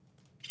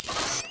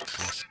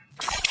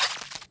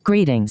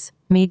Greetings,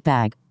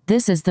 Meatbag.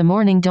 This is the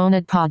Morning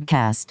Donut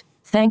Podcast.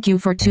 Thank you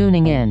for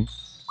tuning in.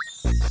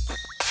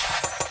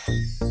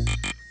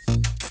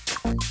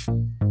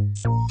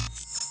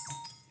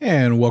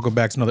 And welcome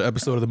back to another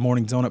episode of the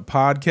Morning Donut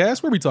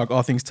Podcast, where we talk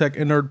all things tech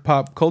and nerd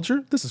pop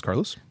culture. This is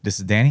Carlos. This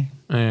is Danny.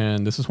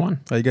 And this is Juan.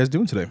 How you guys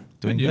doing today?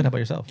 Doing good. How about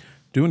yourself?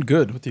 Doing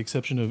good, with the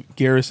exception of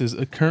Garrus is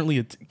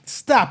currently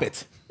stop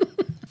it.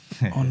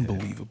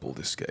 Unbelievable,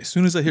 this guy. As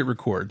soon as I hit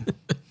record,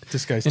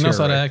 this guy's He knows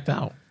how to terrorized. act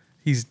out.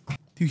 Do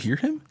you hear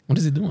him? What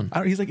is he doing?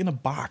 He's like in a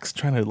box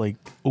trying to like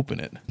open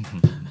it.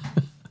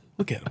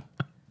 Look at him.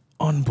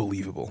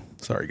 Unbelievable.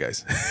 Sorry,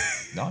 guys.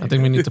 No, I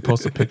think we need to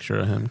post a picture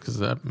of him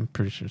because I'm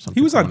pretty sure something.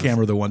 He was on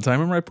camera the one time.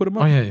 Remember I put him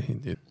up? Oh, yeah, he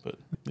did. But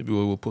maybe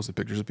we'll post the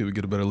pictures so people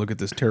get a better look at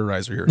this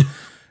terrorizer here.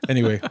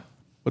 Anyway,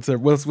 what's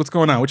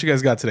going on? What you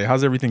guys got today?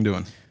 How's everything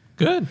doing?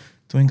 Good.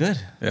 doing good.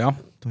 Yeah,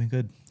 Doing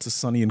good. it's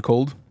sunny and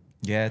cold.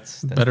 Yeah,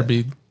 it's Better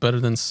be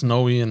better than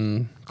snowy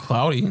and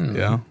cloudy. And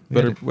Yeah,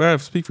 better. Well,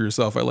 speak for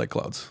yourself. I like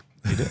clouds.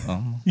 You do?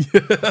 Oh.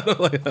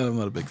 I'm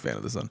not a big fan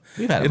of the sun.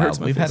 We've had It a hurts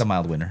mild. my We've had face. a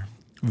mild winter.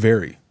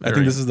 Very. I think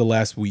Very. this is the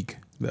last week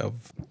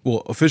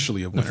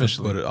officially of winter,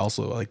 Officially. but it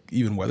also like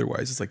even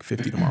weather-wise, it's like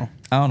 50 tomorrow.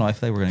 I don't know. I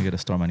feel like we're gonna get a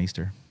storm on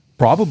Easter.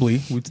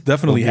 Probably, would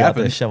definitely We'll be out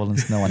there happen. shoveling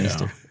snow on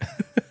Easter.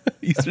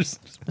 Easter's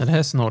It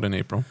has snowed in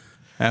April.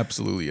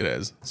 absolutely it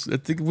has. I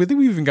think we've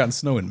even gotten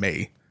snow in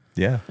May.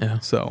 Yeah. Yeah.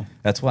 So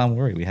That's why I'm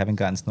worried. We haven't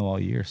gotten snow all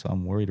year, so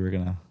I'm worried we're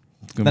gonna.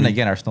 gonna Then be-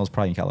 again, our snow's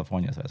probably in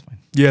California, so that's fine.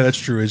 yeah, that's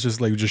true. It's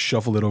just like we just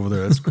shuffle it over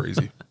there. That's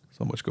crazy.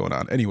 So much going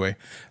on. Anyway,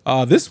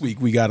 this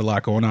week we got a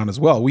lot going on as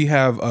well. We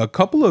have a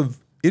couple of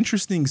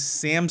interesting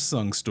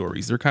Samsung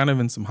stories. They're kind of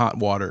in some hot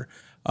water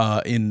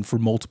for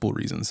multiple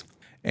reasons.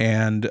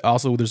 And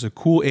also there's a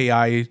cool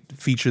AI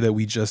feature that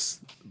we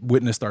just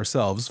witnessed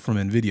ourselves from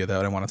NVIDIA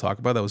that I want to talk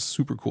about. That was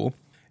super cool.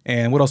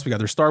 And what else we got?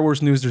 There's Star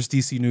Wars news. There's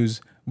DC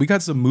news. We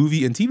got some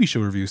movie and TV show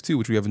reviews too,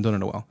 which we haven't done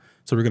in a while.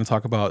 So we're going to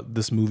talk about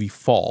this movie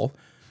Fall,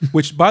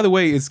 which by the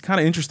way is kind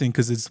of interesting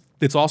because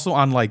it's also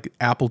on like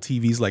Apple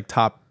TV's like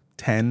top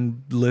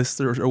 10 list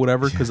or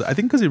whatever. Because I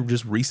think because it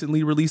just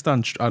recently released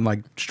on like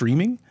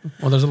streaming.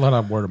 Well, there's a lot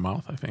of word of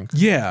mouth, I think.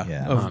 Yeah,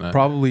 Yeah. of On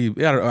probably.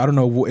 Yeah, I don't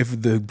know if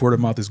the word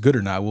of mouth is good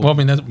or not. Well, I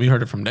mean, we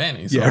heard it from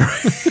Danny. So. yeah,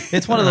 right.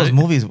 It's one of those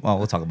movies. Well,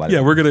 we'll talk about it.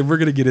 Yeah, we're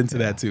gonna get into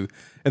that too,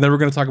 and then we're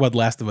gonna talk about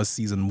Last of Us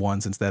season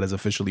 1 since that is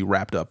officially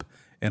wrapped up,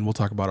 and we'll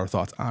talk about our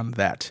thoughts on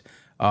that.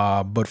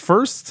 But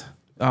first,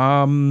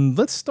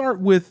 let's start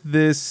with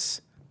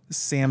this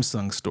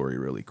Samsung story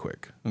really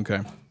quick.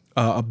 Okay,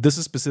 this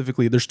is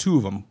specifically there's two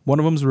of them. One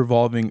of them is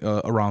revolving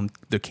around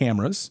the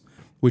cameras,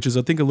 which is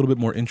I think a little bit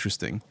more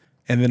interesting,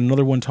 and then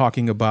another one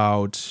talking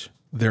about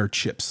their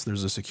chips.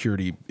 There's a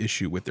security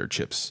issue with their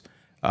chips,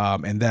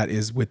 and that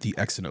is with the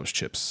Exynos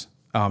chips.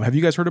 Have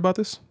you guys heard about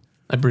this?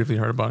 I briefly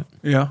heard about it.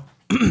 Yeah.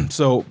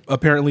 So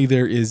apparently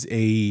there is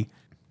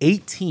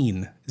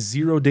 18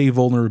 zero-day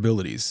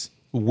vulnerabilities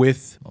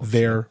with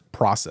their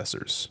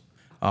processors.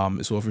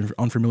 So if you're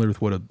unfamiliar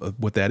with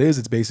what that is,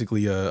 it's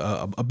basically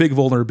a big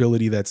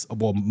vulnerability that's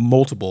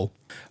multiple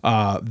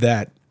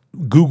that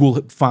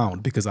Google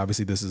found because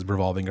obviously this is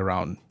revolving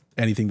around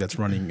anything that's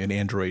running an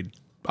Android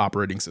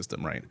operating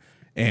system, right?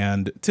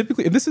 And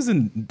typically, and this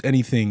isn't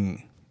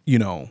anything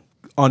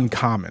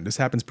uncommon. This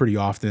happens pretty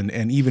often,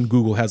 and even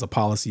Google has a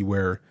policy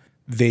where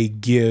they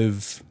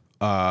give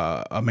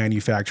a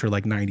manufacturer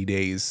like 90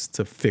 days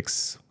to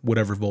fix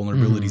whatever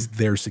vulnerabilities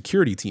their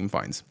security team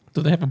finds.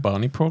 Do they have a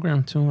bounty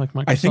program too, like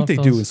Microsoft I think they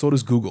does? do, and so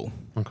does Google.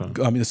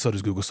 Okay. I mean, so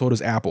does Google, so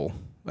does Apple.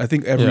 I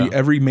think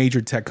every major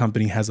tech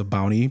company has a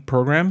bounty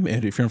program,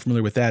 and if you're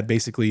unfamiliar with that,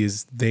 basically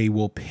is they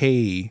will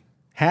pay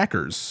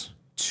hackers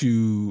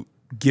to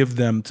give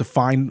them to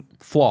find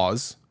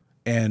flaws,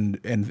 and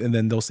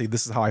then they'll say,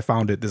 "This is how I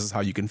found it. This is how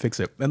you can fix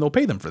it," and they'll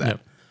pay them for that,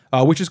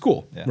 which is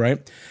cool,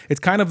 right? It's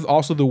kind of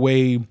also the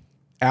way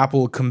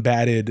Apple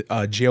combated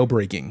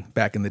jailbreaking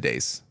back in the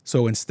days.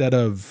 So instead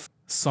of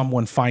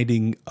someone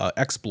finding an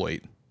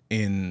exploit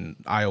in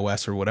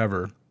iOS or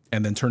whatever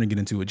and then turning it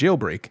into a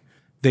jailbreak,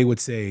 they would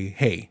say,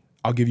 "Hey,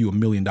 I'll give you $1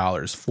 million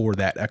for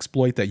that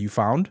exploit that you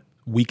found.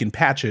 We can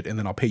patch it, and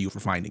then I'll pay you for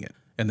finding it."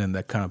 And then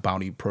that kind of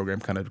bounty program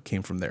kind of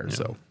came from there.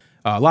 So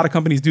a lot of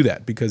companies do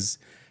that because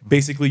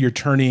basically you're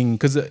turning,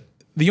 because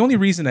the only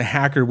reason a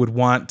hacker would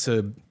want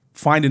to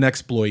find an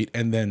exploit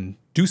and then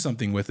do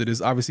something with it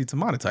is obviously to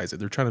monetize it.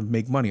 They're trying to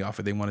make money off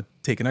it. They want to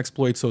take an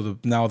exploit. So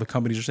now the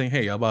companies are saying,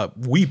 "Hey, how about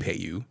we pay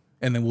you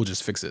and then we'll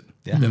just fix it."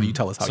 Yeah. And then you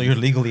tell us how So you you're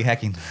legally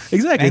hacking.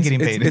 exactly. And getting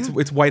paid.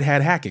 It's white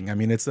hat hacking. I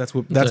mean, that's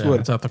what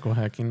It's ethical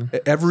hacking.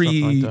 every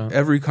stuff like that.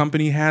 every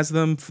company has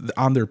them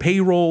on their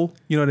payroll.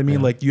 You know what I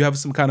mean? Like you have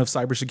some kind of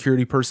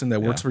cybersecurity person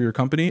that works for your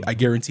company. I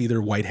guarantee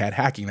they're white hat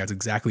hacking. That's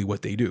exactly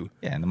what they do.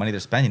 Yeah, and the money they're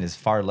spending is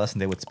far less than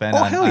they would spend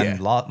Oh, hell yeah.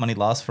 on money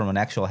lost from an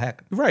actual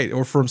hack. Right,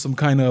 or from some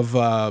kind of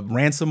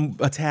ransom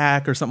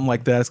attack or something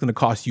like that. It's going to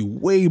cost you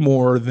way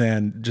more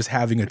than just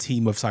having a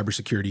team of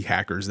cybersecurity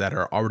hackers that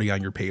are already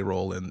on your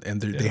payroll and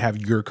they have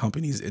your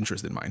company's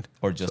interest in mind.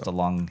 Or just a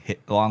long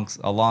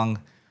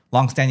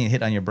long-standing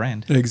hit on your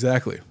brand.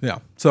 Exactly. Yeah.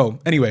 So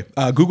anyway,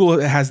 Google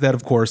has that,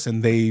 of course,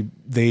 and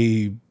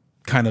they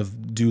kind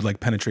of do like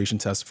penetration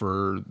tests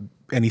for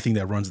anything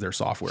that runs their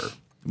software.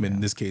 I mean,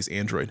 in this case,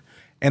 Android.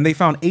 And they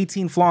found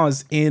 18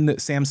 flaws in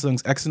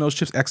Samsung's Exynos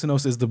chips.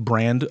 Exynos is the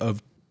brand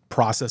of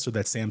processor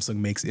that Samsung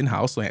makes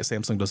in-house. So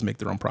Samsung doesn't make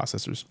their own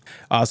processors.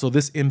 So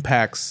this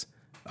impacts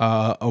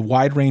a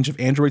wide range of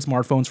Android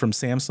smartphones from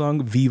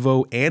Samsung,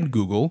 Vivo, and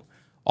Google.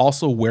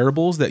 Also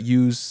wearables that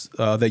use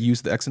the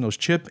Exynos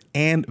chip,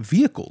 and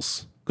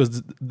vehicles,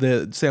 because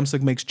the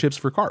Samsung makes chips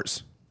for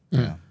cars.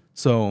 Yeah.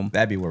 So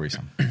That'd be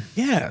worrisome.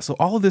 yeah, so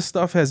all of this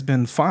stuff has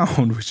been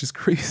found, which is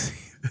crazy.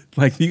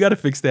 Like, you got to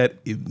fix that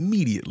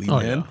immediately,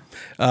 man.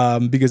 Yeah.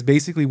 Because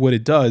basically what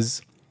it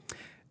does,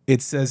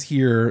 it says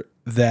here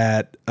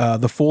that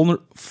the four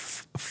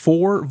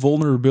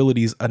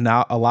vulnerabilities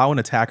allow an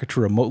attacker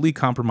to remotely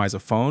compromise a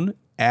phone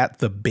at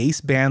the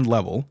baseband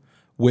level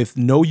with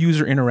no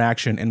user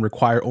interaction and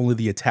require only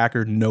the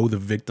attacker know the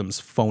victim's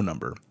phone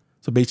number.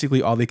 So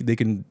basically, all they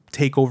can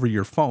take over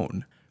your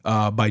phone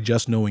by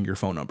just knowing your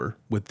phone number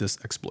with this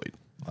exploit.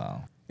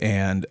 Wow.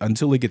 And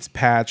until it gets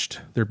patched,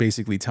 they're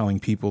basically telling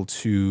people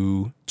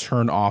to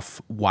turn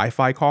off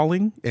Wi-Fi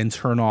calling and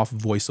turn off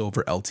voice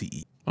over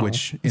LTE,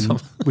 which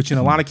in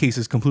a lot of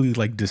cases completely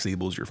like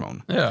disables your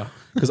phone. Yeah.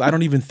 Because I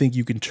don't even think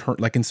you can turn,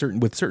 like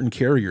with certain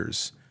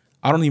carriers,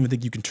 I don't even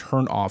think you can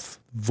turn off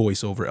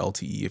voice over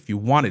LTE if you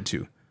wanted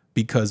to,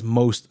 because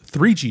most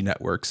 3G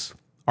networks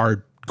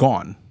are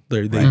gone.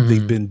 They've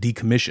been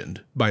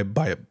decommissioned by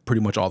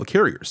pretty much all the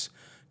carriers,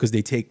 because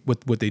they take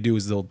what they do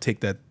is they'll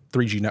take that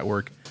 3G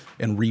network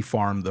and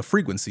refarm the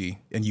frequency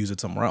and use it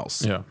somewhere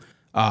else. Yeah.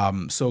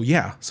 So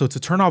to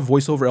turn off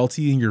voice over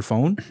LTE in your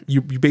phone,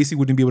 you basically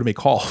wouldn't be able to make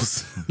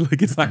calls.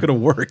 Like, it's not going to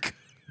work.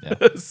 Yeah.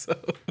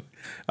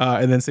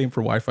 And then same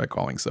for Wi-Fi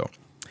calling. So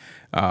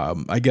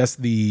I guess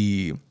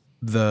the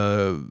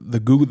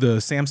Google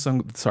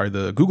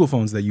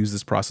phones that use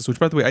this process, which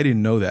by the way, I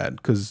didn't know that,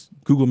 because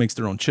Google makes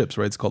their own chips,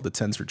 right? It's called the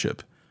Tensor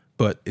chip,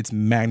 but it's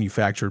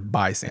manufactured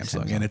by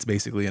Samsung. And it's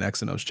basically an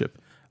Exynos chip.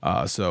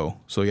 So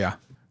yeah,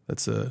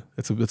 that's a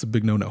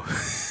big no-no.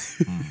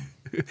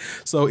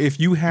 So if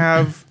you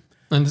have,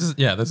 And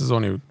this is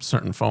only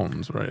certain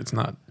phones, right? It's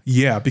not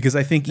because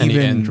I think any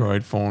even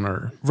Android phone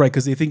or right,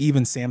 because I think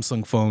even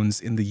Samsung phones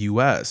in the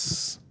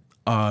US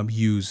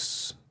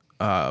use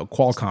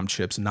Qualcomm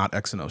chips, not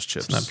Exynos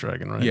chips.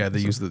 Snapdragon, right? Yeah, they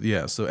use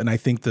So, and I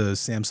think the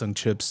Samsung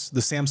chips,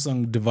 the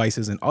Samsung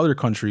devices in other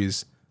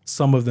countries,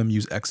 some of them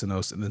use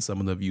Exynos and then some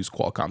of them use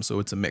Qualcomm. So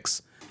it's a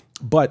mix.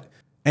 But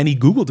any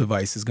Google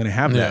device is going to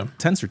have that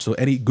Tensor. So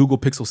any Google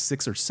Pixel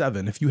 6 or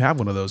 7, if you have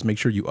one of those, make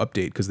sure you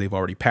update, because they've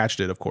already patched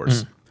it, of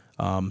course.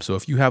 So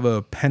if you have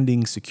a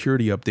pending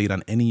security update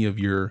on any of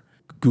your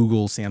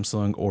Google,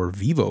 Samsung, or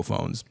Vivo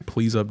phones,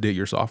 please update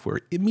your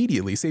software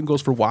immediately. Same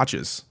goes for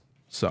watches.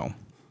 So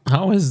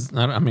how is,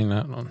 I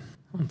don't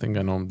think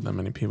I know that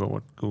many people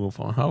with Google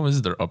phone. How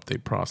is their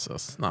update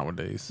process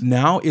nowadays?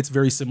 now it's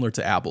very similar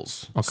to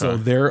Apple's. Okay. So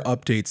their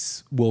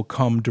updates will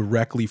come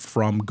directly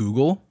from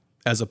Google,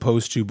 as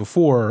opposed to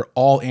before,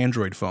 all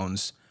Android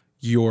phones,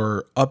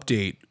 your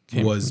update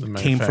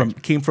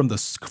came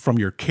from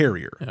your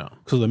carrier. Yeah.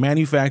 So the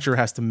manufacturer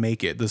has to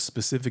make it, the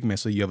specific,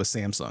 so you have a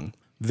Samsung,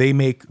 they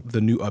make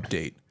the new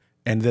update,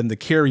 and then the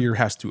carrier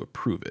has to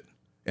approve it,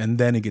 and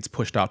then it gets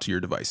pushed out to your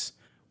device.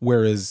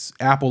 Whereas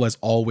Apple has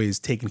always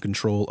taken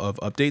control of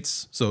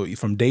updates. So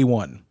from day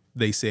one,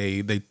 they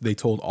say they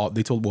told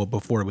well,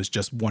 before it was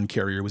just one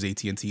carrier, it was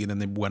AT&T, and then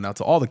they went out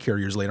to all the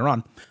carriers later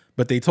on.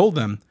 But they told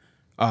them,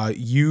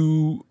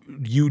 you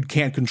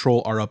can't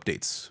control our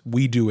updates.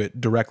 We do it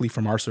directly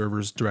from our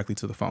servers, directly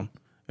to the phone.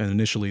 And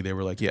initially they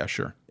were like, yeah,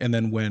 sure. And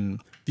then when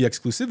the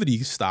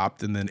exclusivity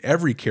stopped and then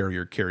every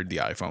carrier carried the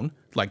iPhone,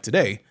 like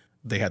today,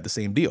 they had the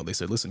same deal. They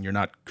said, listen, you're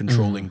not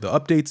controlling the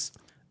updates.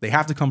 They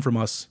have to come from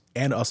us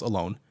and us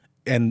alone,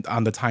 and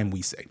on the time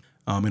we say.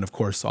 And of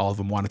course, all of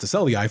them wanted to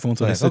sell the iPhone,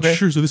 so they said, okay.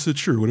 sure. So this is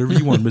sure, whatever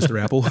you want, Mr.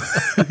 Apple.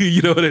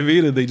 You know what I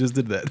mean? And they just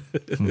did that.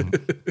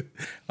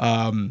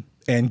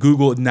 And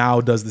Google now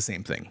does the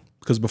same thing,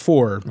 because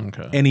before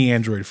any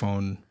Android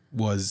phone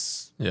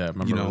was,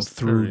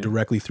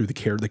 directly through the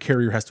carrier. The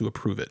carrier has to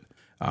approve it.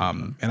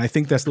 And I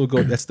think that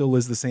still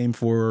is the same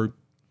for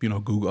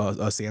Google,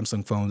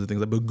 Samsung phones and things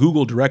like that. But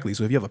Google directly.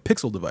 So if you have a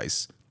Pixel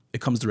device,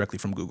 it comes directly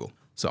from Google.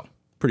 So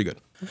pretty good.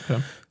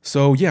 Okay.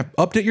 So yeah,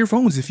 update your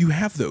phones if you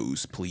have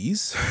those,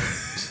 please.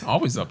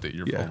 Always update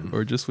your phone.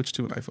 Or just switch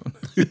to an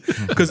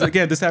iPhone. Because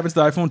again, this happens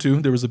to iPhone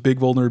too. There was a big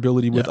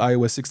vulnerability with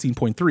iOS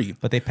 16.3.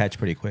 But they patch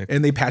pretty quick.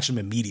 And they patch them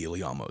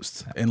immediately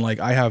almost. And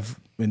like, I have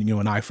an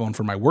iPhone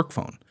for my work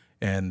phone.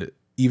 And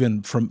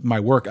even from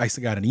my work, I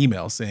got an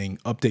email saying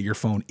update your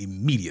phone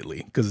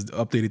immediately, because it's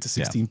updated to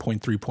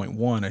 16.3.1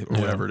 or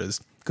whatever it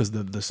is, because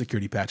the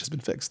security patch has been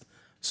fixed.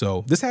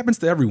 So this happens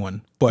to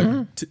everyone,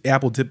 but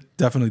Apple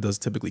definitely does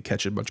typically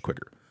catch it much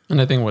quicker.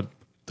 And I think what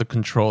the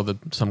control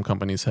that some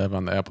companies have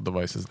on the Apple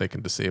devices, they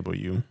can disable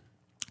you.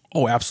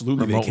 Oh,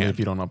 absolutely, they can. If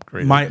you don't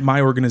upgrade.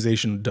 My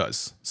organization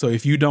does. So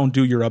if you don't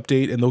do your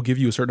update, and they'll give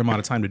you a certain amount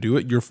of time to do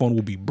it, your phone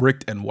will be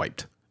bricked and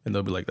wiped And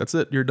they'll be like, that's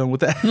it. You're done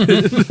with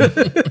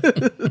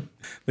that.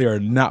 They are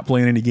not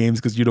playing any games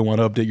because you don't want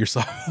to update your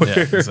software.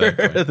 Yeah,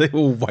 exactly. They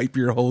will wipe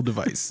your whole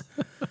device.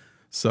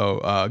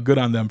 So good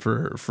on them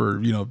for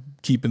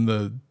keeping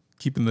the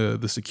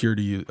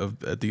security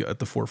at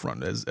the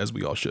forefront as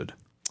we all should.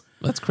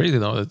 That's crazy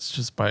though. It's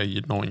just by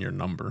you knowing your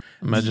number.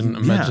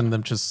 Imagine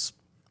them just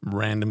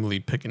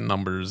randomly picking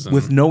numbers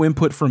with no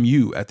input from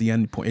you at the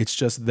end point. It's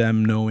just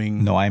them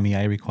knowing no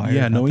IMEI required.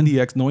 Yeah, knowing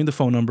knowing the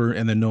phone number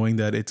and then knowing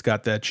that it's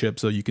got that chip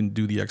so you can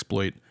do the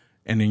exploit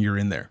and then you're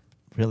in there.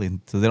 Really?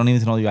 So they don't need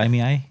to know your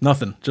IMEI?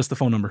 Nothing, just the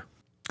phone number.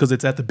 Because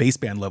it's at the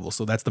baseband level.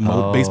 So that's the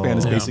baseband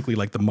is basically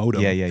like the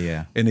modem.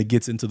 Yeah. And it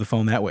gets into the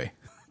phone that way.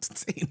 It's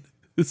insane.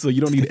 So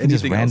you don't need anything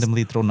just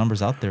randomly else. Throw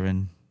numbers out there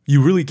and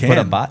you really can put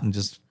a bot and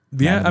just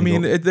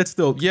that's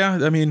still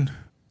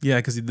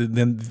because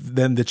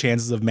then the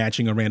chances of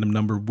matching a random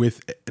number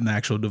with an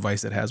actual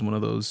device that has one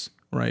of those,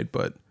 right?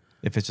 But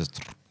if it's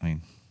just, I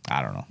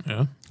don't know.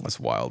 Yeah, that's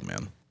wild,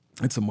 man.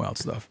 It's some wild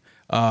stuff.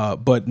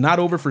 But not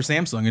over for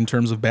Samsung in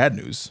terms of bad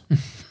news.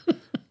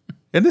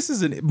 And this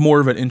is more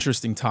of an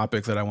interesting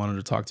topic that I wanted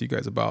to talk to you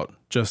guys about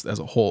just as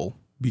a whole,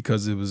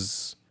 because it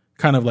was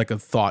kind of like a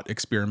thought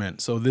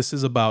experiment. So this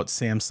is about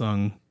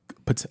Samsung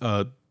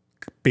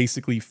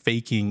basically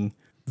faking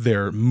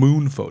their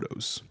moon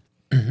photos.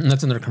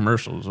 That's in their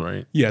commercials,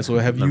 right? Yeah. So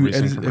have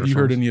you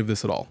heard any of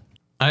this at all?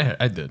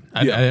 I did.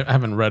 I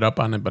haven't read up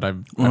on it, but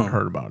I've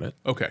heard about it.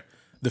 Okay.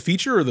 The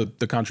feature or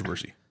the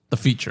controversy? The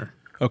feature.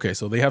 Okay.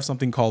 So they have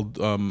something called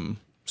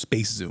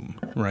Space Zoom,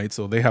 right?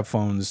 So they have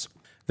phones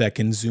that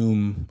can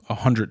zoom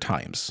 100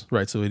 times,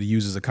 right? So it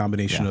uses a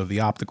combination of the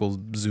optical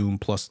zoom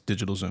plus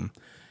digital zoom.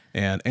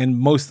 And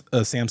most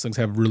Samsungs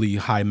have really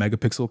high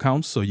megapixel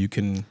counts, so you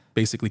can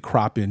basically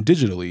crop in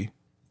digitally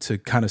to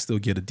kind of still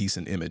get a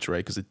decent image,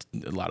 right? Because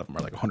a lot of them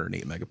are like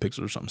 108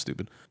 megapixels or something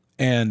stupid.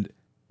 And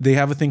they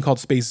have a thing called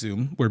Space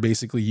Zoom, where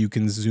basically you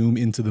can zoom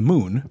into the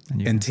moon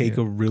and take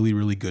a really,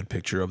 really good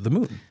picture of the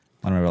moon.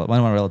 One of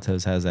my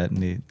relatives has that,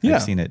 and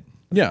I've seen it.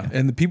 Yeah,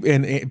 and the people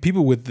and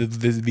people with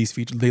these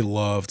features, they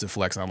love to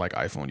flex on like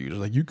iPhone users.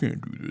 Like, you can't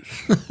do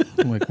this.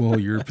 I'm like, well,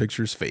 your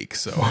picture's fake,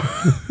 so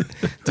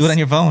do it on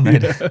your phone, right?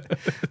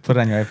 Put it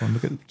on your iPhone.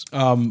 Look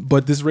at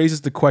but this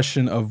raises the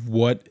question of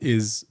what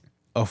is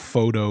a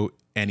photo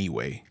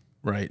anyway,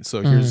 right?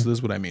 So this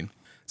is what I mean.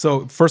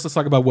 So first, let's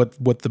talk about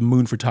what the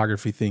moon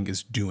photography thing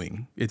is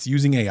doing. It's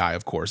using AI,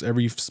 of course.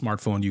 Every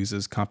smartphone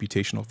uses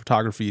computational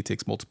photography. It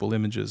takes multiple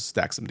images,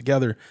 stacks them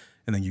together,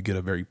 and then you get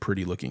a very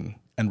pretty looking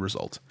end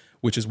result,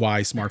 which is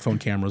why smartphone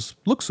cameras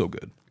look so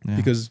good. Yeah.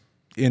 Because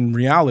in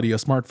reality, a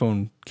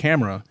smartphone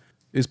camera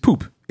is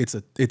poop. It's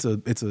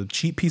a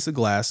cheap piece of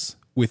glass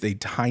with a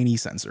tiny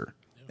sensor.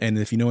 And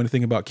if you know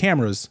anything about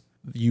cameras,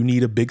 you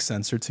need a big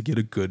sensor to get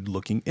a good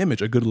looking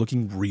image, a good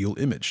looking real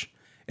image.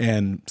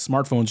 And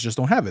smartphones just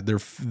don't have it.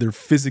 They're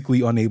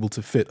physically unable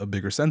to fit a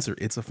bigger sensor.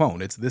 It's a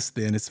phone. It's this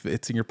thin.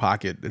 It's in your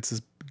pocket. It's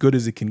as good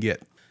as it can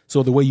get.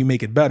 So the way you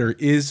make it better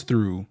is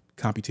through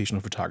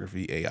computational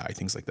photography, AI,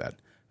 things like that,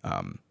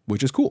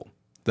 which is cool.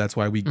 That's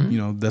why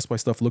that's why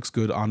stuff looks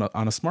good on a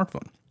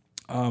smartphone.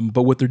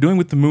 But what they're doing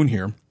with the moon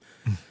here,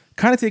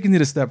 kind of taking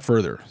it a step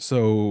further.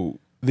 So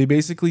they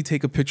basically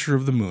take a picture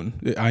of the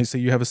moon. I say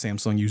you have a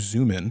Samsung, you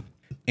zoom in,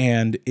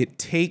 and it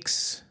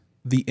takes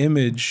the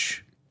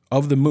image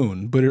of the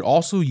moon, but it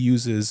also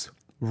uses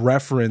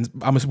reference.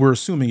 We're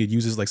assuming it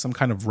uses like some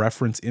kind of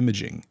reference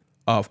imaging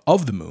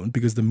of the moon,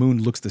 because the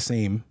moon looks the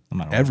same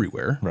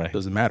everywhere. Right.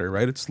 Doesn't matter,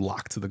 right? It's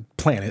locked to the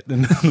planet,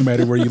 and no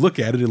matter where you look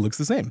at it, it looks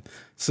the same.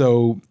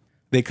 So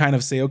they kind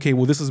of say, okay,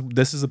 well, this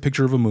is a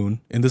picture of a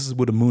moon, and this is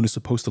what a moon is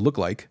supposed to look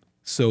like.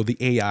 So the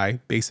AI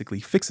basically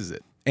fixes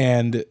it.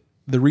 And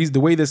the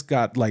way this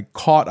got like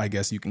caught, I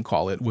guess you can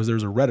call it, was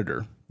there's a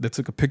Redditor that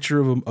took a picture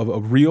of a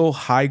real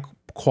high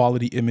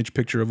quality image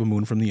picture of a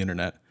moon from the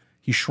internet.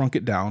 He shrunk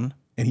it down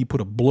and he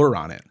put a blur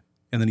on it,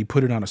 and then he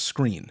put it on a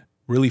screen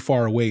really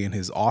far away in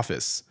his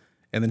office,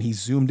 and then he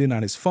zoomed in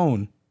on his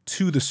phone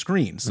to the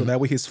screen, so that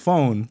way his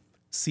phone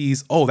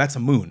sees, oh, that's a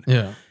moon.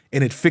 Yeah.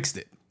 And it fixed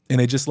it. And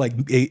it just like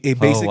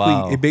it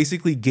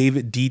basically gave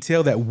it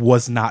detail that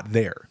was not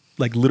there.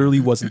 Like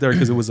literally wasn't there,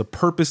 because it was a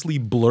purposely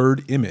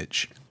blurred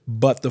image,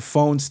 but the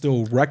phone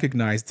still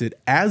recognized it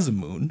as a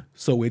moon,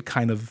 so it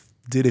kind of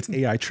did its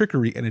AI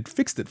trickery and it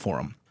fixed it for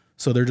him.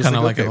 So they're just kind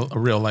of like okay. a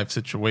real life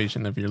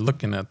situation. If you're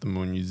looking at the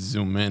moon, you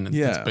zoom in, and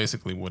that's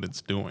basically what it's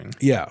doing.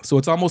 Yeah. So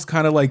it's almost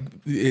kind of like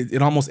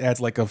it almost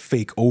adds like a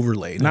fake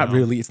overlay. Not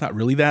really. It's not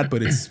really that,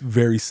 but it's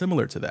very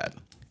similar to that,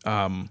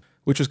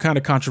 which is kind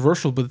of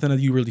controversial. But then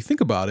you really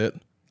think about it,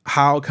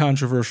 how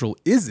controversial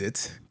is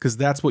it? Because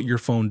that's what your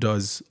phone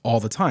does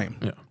all the time.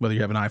 Yeah. Whether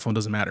you have an iPhone,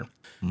 doesn't matter.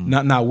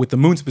 Not now with the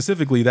moon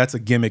specifically. That's a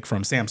gimmick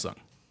from Samsung.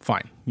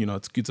 Fine.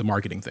 It's a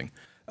marketing thing.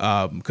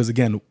 Because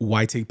again,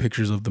 why take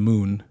pictures of the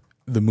moon?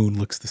 The moon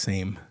looks the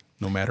same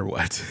no matter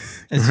what.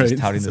 It's right? Just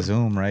touting the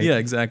zoom, right? Yeah,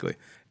 exactly.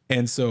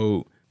 And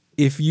so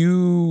if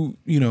you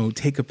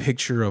take a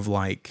picture of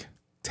like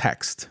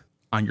text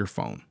on your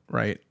phone,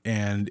 right,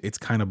 and it's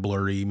kind of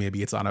blurry,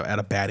 maybe it's at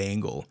a bad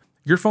angle,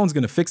 your phone's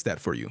going to fix that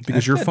for you,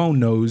 because your phone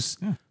knows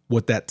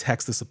what that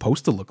text is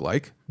supposed to look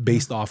like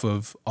based off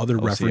of other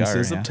OCR,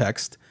 references of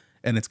text.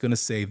 And it's going to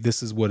say,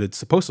 this is what it's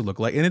supposed to look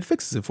like. And it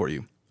fixes it for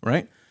you,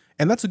 right?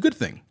 And that's a good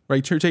thing,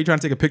 right? You're trying to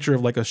take a picture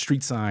of like a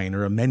street sign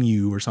or a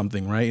menu or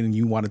something, right? And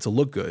you want it to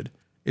look good.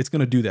 It's going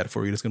to do that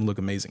for you. It's going to look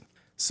amazing.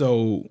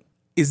 So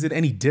is it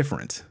any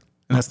different?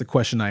 And that's the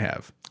question I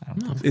have. I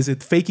don't know. Is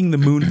it faking the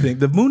moon thing?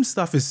 The moon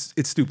stuff it's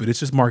stupid. It's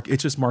just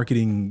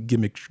marketing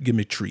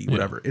gimmickry,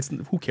 whatever. It's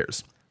who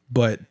cares?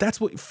 But that's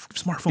what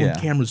smartphone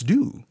cameras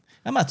do.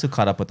 I'm not too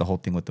caught up with the whole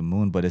thing with the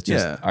moon, but it's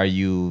just, are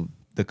you,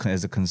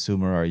 as a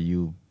consumer, are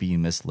you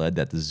being misled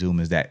that the zoom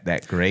is that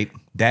great?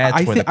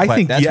 That's where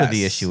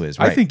the issue is,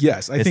 right? I think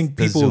yes. I think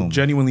people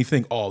genuinely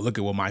think, oh, look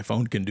at what my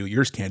phone can do.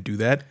 Yours can't do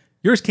that.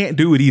 Yours can't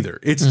do it either.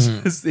 It's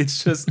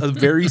just a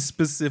very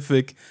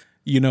specific,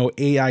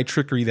 AI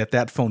trickery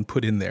that phone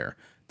put in there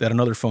that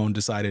another phone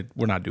decided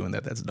we're not doing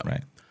that. That's dumb.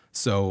 Right.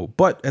 So,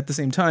 but at the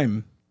same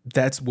time,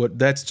 that's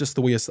just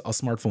the way a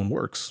smartphone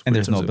works. And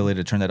there's no ability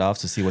to turn that off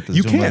to see what the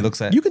zoom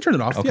looks at. You can turn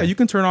it off. Okay. Yeah, you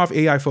can turn off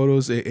AI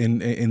photos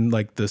in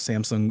like the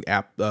Samsung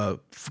app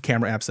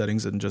camera app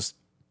settings and just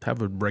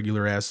have a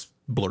regular ass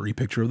blurry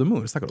picture of the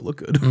moon. It's not going to look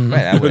good.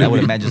 Right. I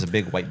would imagine it's a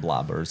big white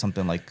blob or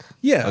something like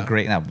a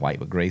gray, not white,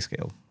 but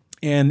grayscale.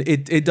 And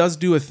it does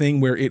do a thing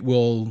where it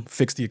will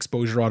fix the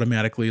exposure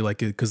automatically, like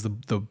because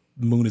the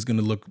moon is going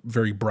to look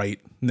very bright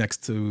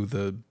next to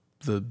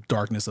the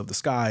darkness of the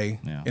sky,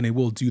 and it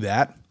will do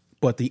that.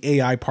 But the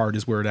AI part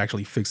is where it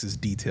actually fixes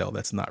detail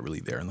that's not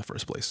really there in the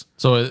first place.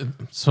 So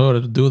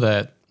to do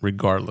that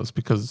regardless,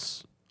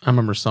 because I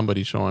remember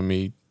somebody showing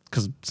me,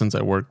 because since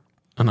I work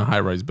in a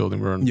high-rise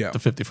building, we're on the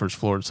 51st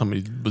floor,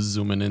 somebody was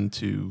zooming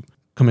into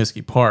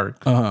Comiskey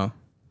Park.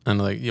 And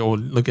like,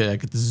 look at it, I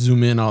could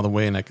zoom in all the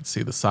way and I could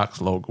see the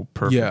Sox logo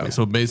perfectly. Yeah.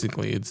 So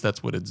basically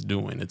that's what it's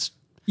doing. It's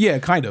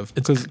kind of.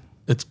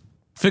 It's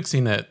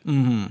fixing it,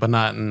 but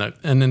not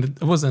and then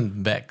it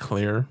wasn't that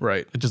clear.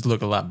 Right. It just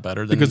looked a lot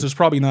better because there's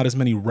probably not as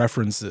many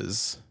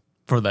references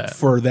for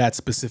that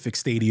specific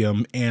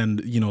stadium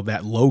and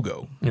that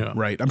logo. Yeah.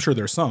 Right. I'm sure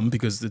there's some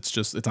because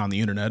it's on the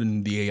internet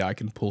and the AI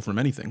can pull from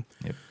anything.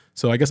 Yep.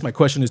 So I guess my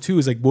question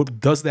is like, what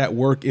does that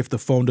work if the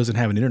phone doesn't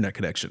have an internet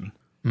connection?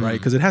 Right.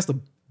 Because it has to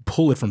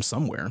pull it from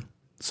somewhere.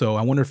 So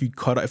I wonder if you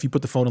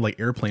put the phone in like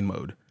airplane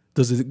mode,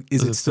 is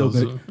it still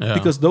good? Yeah.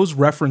 Because those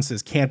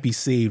references can't be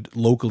saved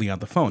locally on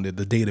the phone.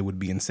 The data would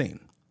be insane.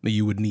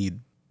 You would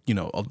need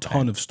a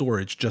ton of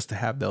storage just to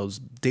have those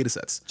data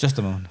sets. Just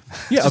the moon.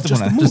 Yeah,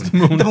 just the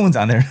moon. The moon's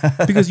on there.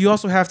 Because you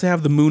also have to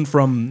have the moon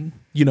from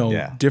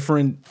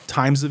different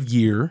times of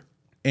year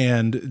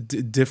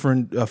and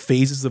different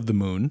phases of the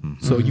moon.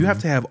 Mm-hmm. So you have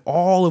to have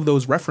all of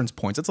those reference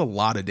points. That's a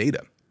lot of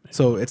data.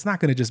 So it's not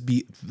going to just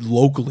be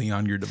locally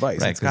on your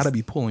device. Right, it's got to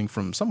be pulling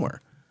from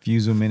somewhere. If you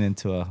zoom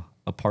into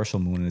a partial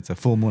moon and it's a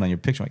full moon on your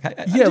picture, how did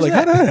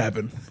that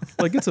happen?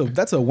 Like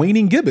that's a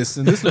waning gibbous,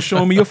 and this is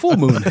showing me a full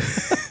moon.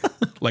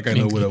 Like I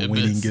know what a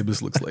waning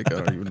gibbous looks like.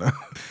 I don't even know.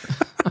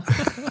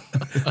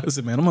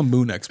 Listen, man, I'm a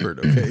moon expert.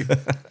 Okay,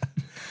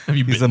 have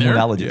you He's been there?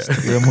 Moonologist.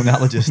 Yeah. You're a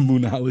moonologist.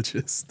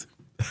 Moonologist.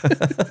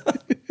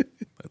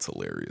 That's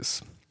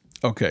hilarious.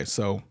 Okay,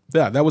 so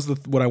that was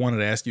what I wanted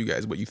to ask you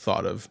guys. What you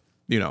thought of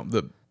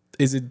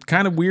Is it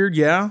kind of weird?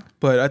 Yeah.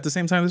 But at the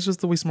same time, it's just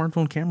the way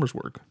smartphone cameras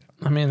work.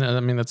 I mean,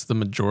 that's the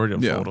majority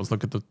of photos.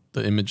 Look at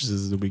the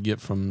images that we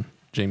get from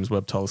James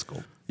Webb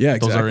Telescope. Yeah,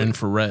 exactly. Those are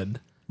infrared.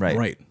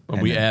 Right.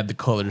 But we add the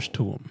colors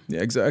to them.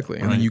 Yeah, exactly.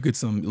 And then you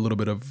get a little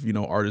bit of,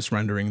 artist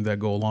rendering that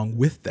go along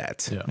with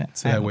that. Yeah.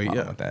 So that way,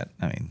 with that.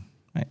 I mean,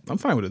 right. I'm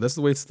fine with it. That's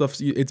the way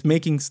it's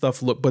making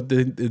stuff look. But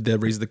that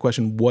raises the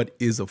question, what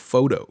is a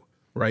photo?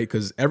 Right?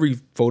 Because every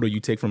photo you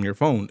take from your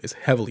phone is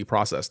heavily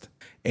processed.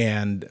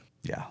 And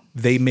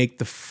they make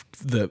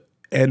the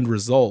end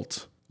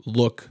result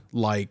look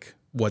like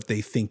what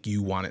they think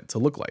you want it to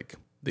look like.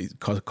 The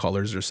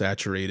colors are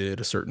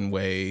saturated a certain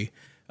way.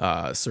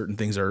 Certain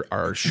things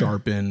are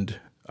sharpened.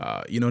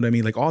 You know what I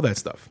mean? Like all that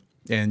stuff.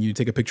 And you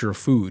take a picture of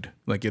food,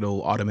 like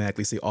it'll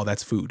automatically say, oh,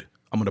 that's food.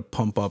 I'm going to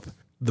pump up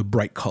the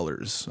bright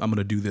colors. I'm going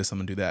to do this. I'm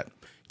going to do that.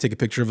 Take a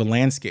picture of a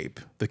landscape.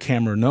 The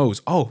camera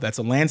knows, oh, that's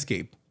a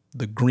landscape.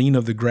 The green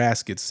of the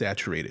grass gets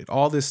saturated.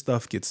 All this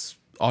stuff gets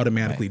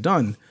automatically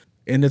done.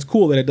 And it's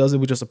cool that it does it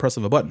with just a press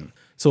of a button.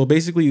 So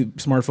basically,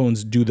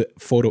 smartphones do the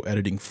photo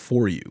editing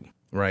for you,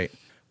 right?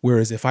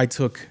 Whereas if I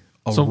took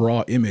a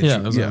raw image, I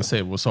was gonna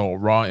say, so a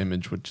raw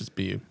image would just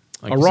be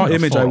like a raw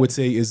image. I would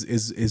say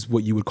is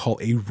what you would call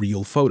a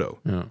real photo.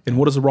 Yeah. And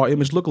what does a raw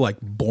image look like?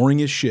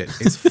 Boring as shit.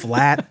 It's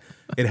flat.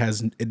 It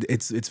has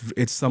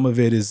it's some of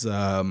it is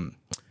the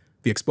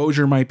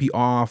exposure might be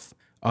off.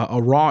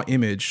 A raw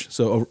image.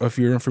 So if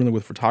you're familiar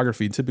with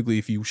photography, typically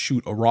if you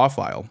shoot a raw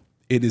file,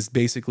 it is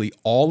basically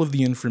all of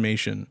the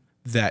information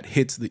that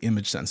hits the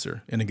image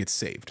sensor and it gets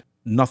saved.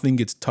 Nothing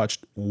gets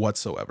touched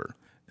whatsoever.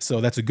 So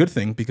that's a good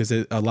thing because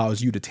it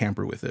allows you to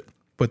tamper with it.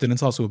 But then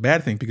it's also a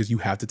bad thing because you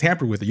have to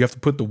tamper with it. You have to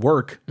put the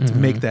work to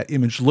make that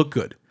image look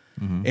good.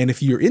 Mm-hmm. And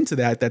if you're into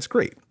that, that's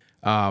great.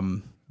 But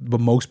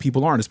most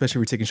people aren't, especially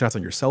if you're taking shots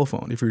on your cell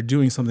phone. If you're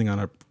doing something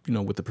on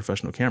with the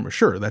professional camera,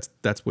 sure,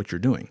 that's what you're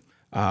doing.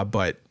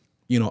 But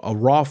a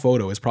raw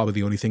photo is probably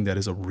the only thing that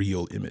is a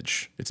real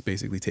image. It's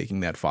basically taking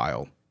that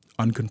file,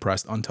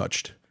 uncompressed,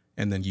 untouched,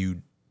 and then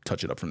you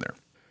touch it up from there.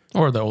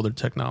 Or the older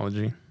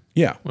technology.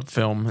 Yeah. With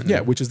film.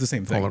 Which is the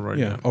same thing. Polaroid,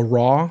 yeah.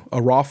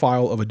 A raw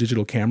file of a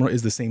digital camera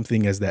is the same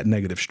thing as that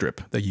negative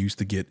strip that you used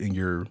to get in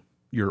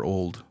your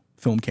old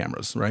film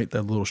cameras, right?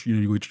 That little,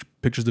 which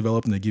pictures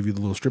develop and they give you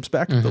the little strips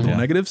back, the little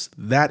negatives.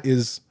 That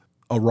is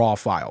a raw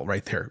file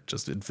right there,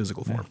 just in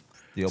physical form.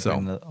 The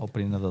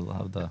opening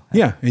of the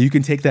yeah, and you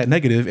can take that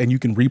negative and you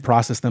can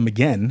reprocess them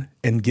again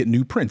and get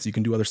new prints. You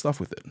can do other stuff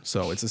with it.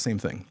 So it's the same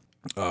thing,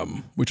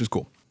 which is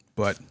cool.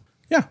 But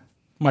yeah,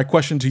 my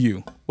question to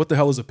you: what the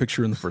hell is a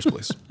picture in the first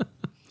place?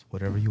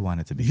 Whatever you want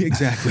it to be.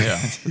 Exactly. Yeah.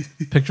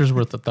 Picture's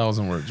worth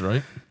 1,000 words,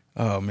 right?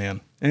 Oh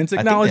man, and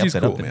technology is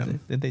cool, man.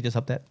 Did they just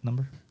up that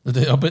number? Did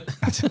they up it?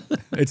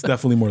 It's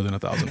definitely more than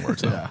 1,000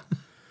 words.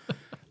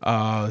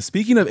 Yeah.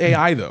 Speaking of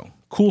AI, though,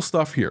 cool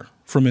stuff here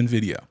from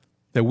NVIDIA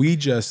that we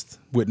just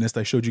witnessed.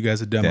 I showed you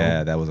guys a demo.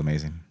 Yeah, that was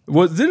amazing.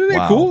 Isn't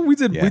it cool? We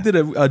did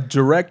a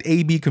direct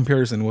A/B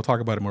comparison. We'll talk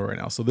about it more right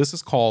now. So this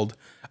is called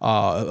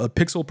a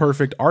Pixel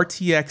Perfect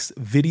RTX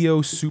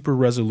Video Super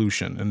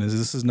Resolution, and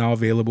this is now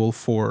available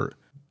for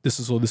this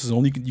is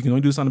only you can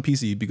only do this on a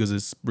PC because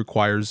it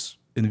requires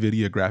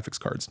NVIDIA graphics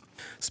cards,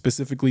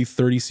 specifically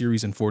 30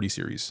 series and 40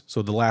 series.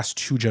 So the last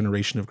 2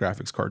 generation of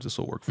graphics cards this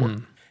will work for.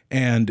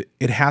 And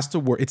it has to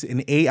work. It's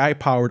an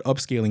AI-powered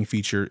upscaling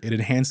feature. It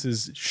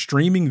enhances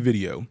streaming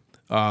video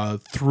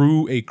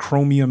through a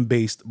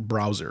Chromium-based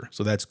browser.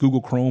 So that's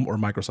Google Chrome or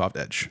Microsoft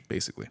Edge,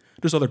 basically.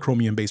 There's other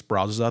Chromium-based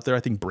browsers out there. I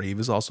think Brave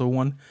is also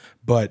one.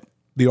 But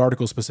the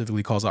article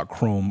specifically calls out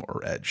Chrome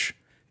or Edge.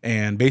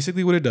 And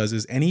basically what it does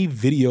is any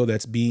video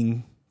that's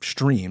being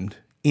streamed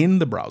in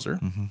the browser,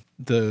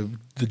 the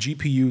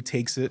GPU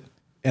takes it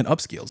and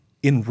upscales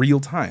in real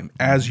time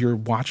as you're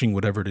watching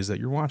whatever it is that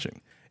you're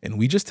watching. And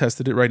we just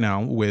tested it right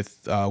now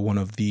with one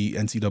of the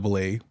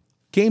NCAA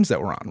games that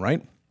we're on,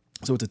 right?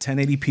 So it's a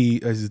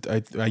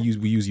 1080p.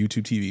 We use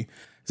YouTube TV.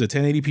 It's a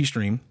 1080p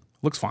stream.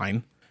 Looks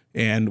fine.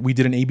 And we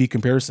did an A/B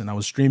comparison. I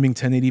was streaming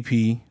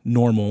 1080p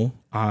normal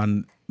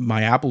on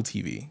my Apple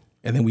TV,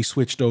 and then we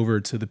switched over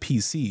to the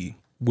PC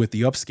with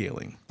the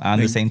upscaling on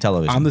the same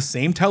television. On the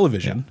same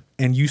television,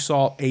 and you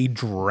saw a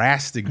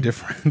drastic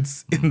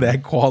difference in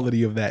that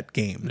quality of that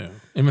game. Yeah.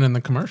 Even in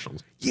the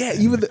commercials. Yeah,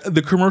 even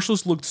the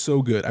commercials looked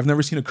so good. I've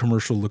never seen a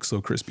commercial look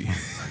so crispy.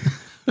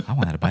 I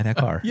wanted to buy that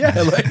car.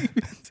 Yeah,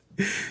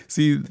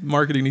 see,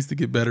 marketing needs to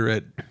get better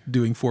at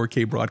doing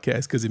 4K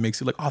broadcasts because it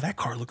makes you like, oh, that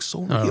car looks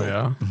so real. Oh,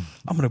 yeah.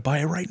 I'm going to buy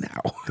it right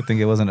now. Good thing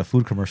it wasn't a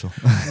food commercial.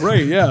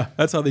 Right, yeah.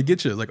 That's how they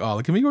get you. It's like,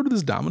 oh, can we order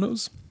this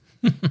Domino's?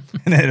 And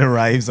then it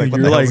arrives like,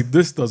 you're like,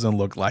 this doesn't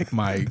look like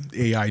my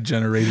AI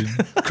generated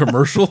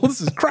commercial.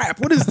 This is crap.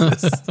 What is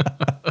this?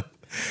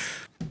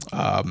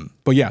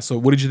 But yeah, so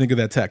what did you think of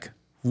that tech?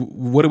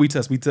 What did we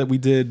test? We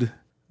did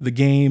the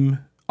game.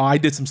 I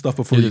did some stuff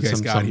before you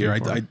guys got here.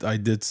 I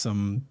did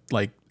some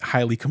like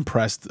highly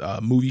compressed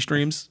movie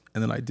streams,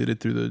 and then I did it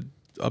through the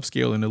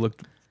upscale, and it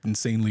looked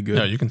insanely good.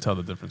 Yeah, you can tell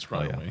the difference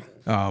right away.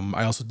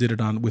 I also did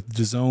it with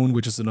DAZN,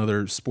 which is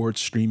another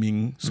sports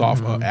streaming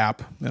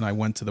app, and I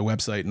went to the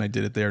website and I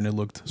did it there, and it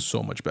looked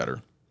so much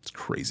better. It's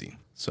crazy.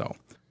 So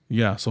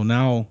yeah, so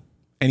now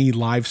any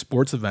live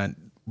sports event,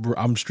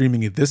 I'm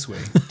streaming it this way.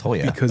 Oh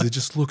yeah, because it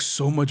just looks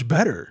so much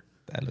better.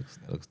 That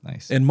looks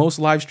nice. And most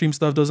live stream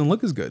stuff doesn't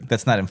look as good.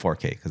 That's not in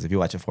 4K, because if you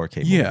watch a 4K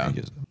movie, yeah.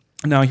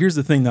 Now here's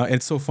the thing. Now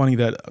it's so funny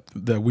that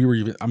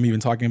I'm even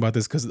talking about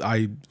this because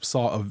I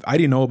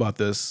didn't know about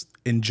this,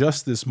 and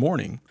just this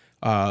morning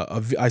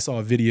I saw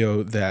a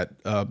video that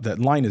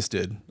Linus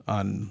did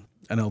on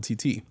an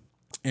LTT,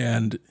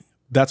 and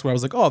that's where I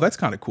was like, oh, that's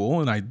kind of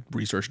cool, and I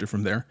researched it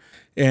from there.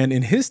 And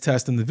in his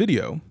test in the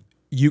video,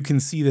 you can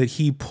see that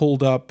he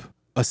pulled up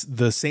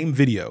the same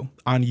video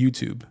on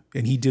YouTube,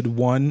 and he did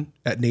one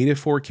at native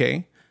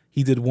 4K,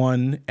 he did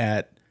one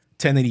at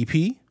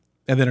 1080p,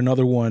 and then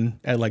another one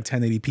at like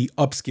 1080p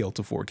upscale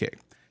to 4K.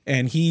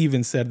 And he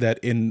even said that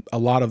in a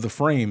lot of the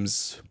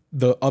frames,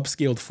 the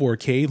upscaled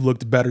 4K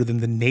looked better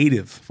than the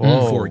native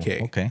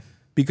 4K. Okay.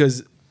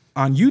 Because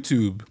on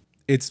YouTube,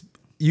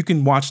 you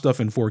can watch stuff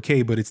in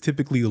 4K, but it's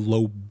typically a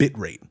low bit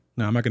rate.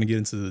 Now, I'm not going to get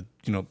into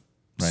the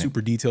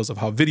super details of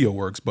how video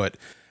works, but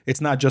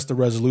it's not just the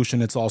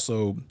resolution, it's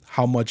also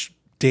how much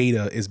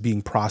data is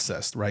being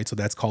processed, right? So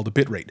that's called a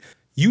bit rate.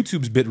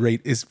 YouTube's bit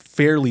rate is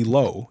fairly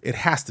low. It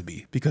has to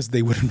be, because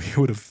they wouldn't be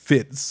able to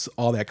fit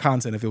all that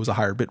content if it was a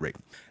higher bit rate.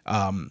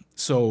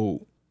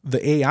 So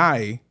the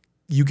AI,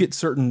 you get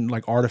certain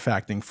like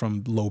artifacting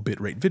from low bit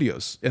rate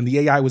videos, and the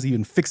AI was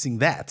even fixing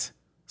that.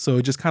 So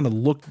it just kind of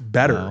looked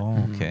better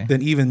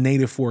than even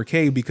native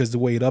 4K, because the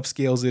way it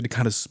upscales it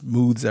kind of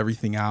smooths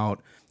everything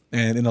out.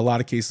 And in a lot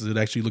of cases, it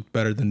actually looked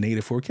better than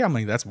native 4K. I'm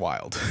like, that's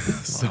wild.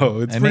 So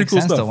it's pretty cool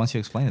stuff. Though, once you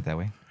explain it that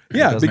way.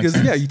 Yeah, because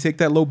you take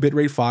that low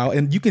bitrate file,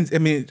 and you can. I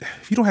mean,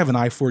 if you don't have an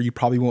i4, you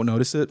probably won't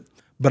notice it.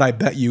 But I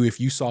bet you, if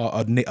you saw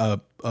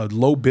a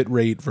low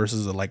bitrate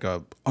versus a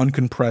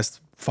uncompressed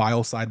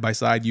file side by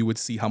side, you would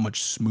see how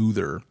much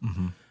smoother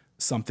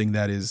something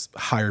that is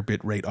higher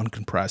bit rate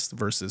uncompressed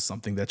versus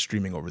something that's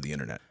streaming over the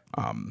internet.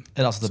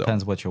 It also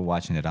depends what you're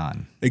watching it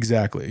on.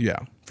 Exactly. Yeah,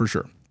 for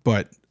sure.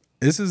 But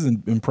this is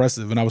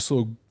impressive. And I was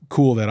so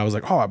cool that I was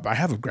like, oh, I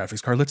have a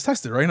graphics card. Let's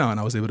test it right now. And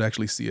I was able to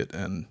actually see it.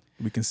 And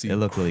we can see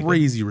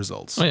crazy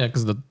results. Oh, yeah,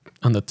 because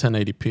on the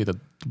 1080p, the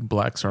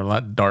blacks are a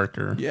lot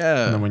darker.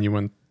 Yeah. And then when you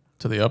went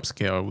to the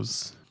upscale, it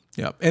was...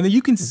 Yeah, and then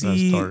you can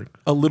see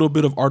a little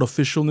bit of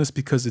artificialness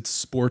because it's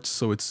sports,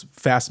 so it's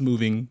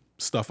fast-moving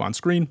stuff on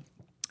screen,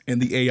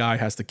 and the AI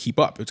has to keep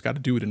up. It's got to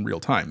do it in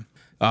real time.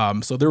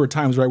 So there were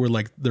times, right, where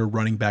like they're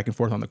running back and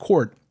forth on the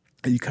court,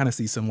 and you kind of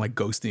see some like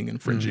ghosting and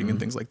fringing and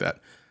things like that.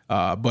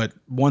 But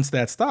once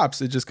that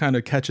stops, it just kind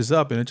of catches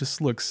up, and it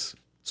just looks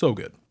so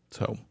good.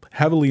 So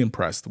heavily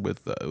impressed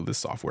with this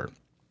software.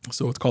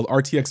 So it's called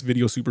RTX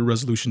Video Super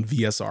Resolution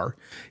VSR.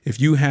 If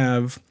you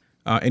have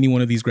any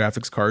one of these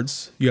graphics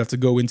cards, you have to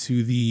go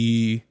into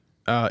the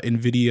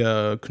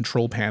NVIDIA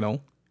control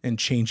panel and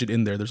change it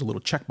in there. There's a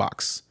little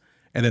checkbox.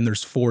 And then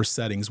there's 4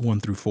 settings,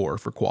 1 through 4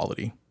 for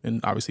quality.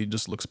 And obviously it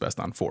just looks best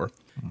on 4.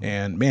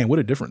 And man, what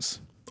a difference.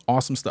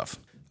 Awesome stuff.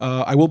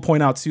 I will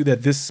point out too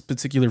that this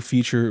particular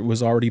feature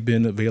was already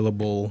been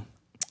available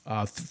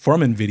from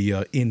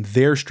NVIDIA in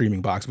their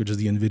streaming box, which is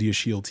the NVIDIA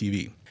Shield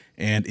TV.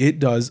 And it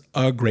does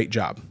a great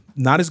job.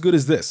 Not as good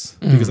as this,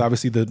 because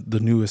obviously the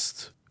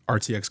newest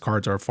RTX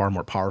cards are far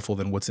more powerful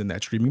than what's in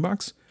that streaming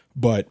box.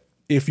 But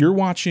if you're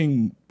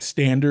watching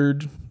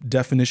standard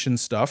definition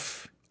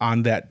stuff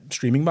on that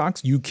streaming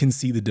box, you can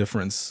see the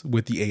difference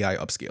with the AI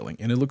upscaling,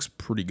 and it looks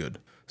pretty good.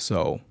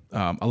 So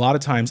a lot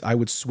of times I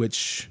would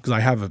switch, because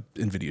I have an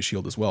NVIDIA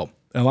Shield as well,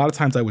 and a lot of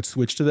times I would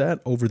switch to that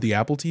over the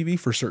Apple TV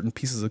for certain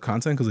pieces of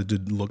content because it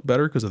did look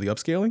better because of the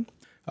upscaling,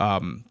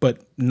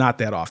 but not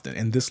that often.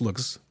 And this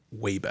looks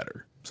way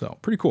better. So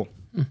pretty cool.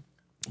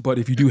 But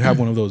if you do have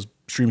one of those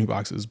streaming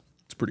boxes,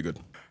 it's pretty good.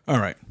 All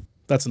right.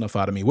 That's enough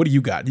out of me. What do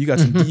you got? You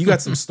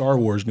got some Star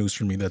Wars news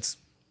for me that's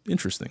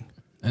interesting.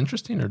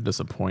 Interesting or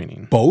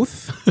disappointing?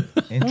 Both?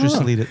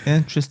 Interestingly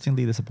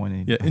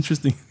disappointing. Yeah,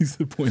 interestingly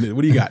disappointed.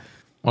 What do you got?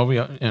 Well, we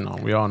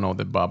all know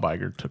that Bob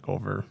Iger took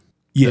over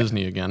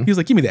Disney again. He was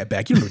like, give me that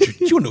back. You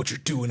don't know what you're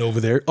doing over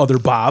there, other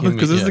Bob.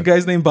 Because this is the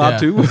guy's name Bob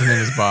too. His name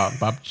is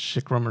Bob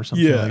Chikrum or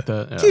something like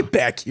that. Yeah. Get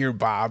back here,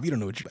 Bob. You don't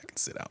know what you're back and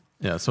sit out.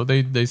 Yeah, so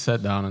they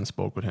sat down and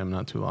spoke with him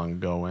not too long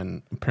ago,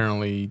 and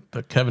apparently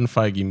the Kevin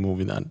Feige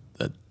movie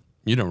that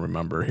you don't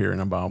remember hearing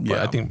about, but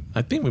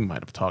I think we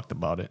might have talked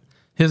about it.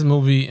 His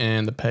movie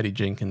and the Patty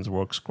Jenkins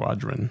Rogue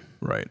Squadron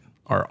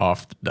are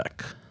off the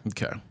deck.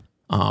 Okay.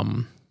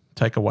 Taika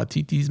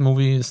Waititi's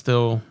movie is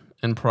still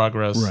in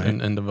progress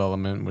and in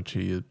development, which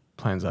he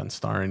plans on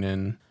starring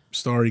in.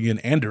 Starring in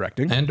and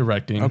directing.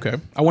 Okay.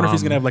 I wonder if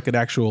he's gonna have like an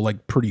actual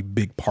like pretty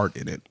big part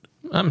in it.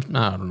 I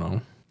don't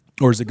know.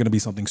 Or is it going to be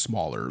something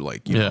smaller?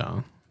 Like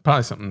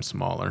probably something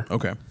smaller.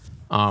 Okay.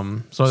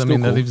 So I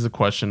mean, that leaves the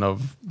question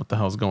of what the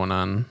hell's going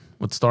on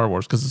with Star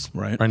Wars, because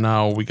right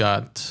now we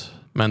got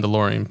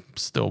Mandalorian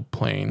still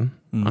playing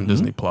on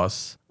Disney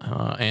Plus.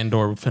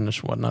 Andor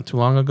finished not too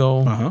long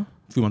ago. A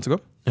few months ago.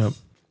 Yep.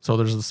 So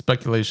there's a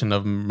speculation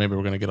of maybe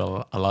we're going to get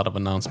a lot of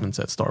announcements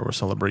at Star Wars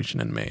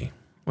Celebration in May,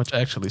 which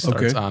actually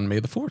starts on May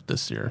the 4th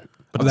this year.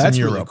 But that's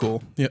in Europe. Really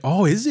cool. Yeah.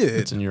 Oh, is it?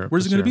 It's in Europe.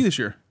 Where's it going to be this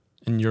year?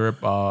 In Europe,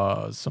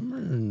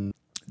 somewhere in...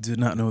 Did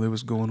not know they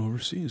was going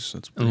overseas.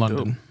 That's pretty in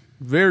London. Dope.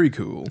 Very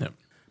cool. Yep.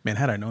 Man,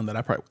 had I known that,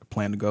 I probably would have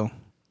planned to go. That'd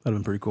have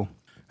been pretty cool.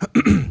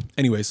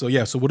 Anyway, so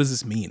yeah, so what does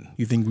this mean?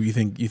 You think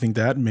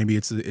that maybe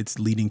it's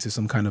leading to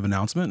some kind of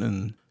announcement,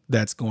 and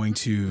that's going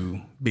to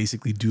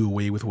basically do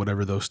away with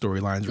whatever those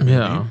storylines are going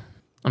to be?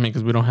 I mean,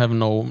 because we don't have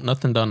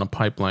nothing down the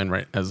pipeline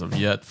right as of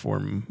yet for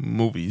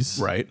movies.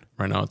 Right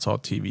now, it's all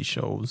TV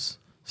shows,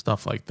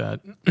 stuff like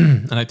that.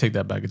 And I take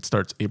that back. It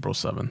starts April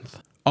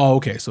 7th. Oh,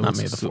 okay. So not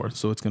May the 4th.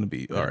 So it's going to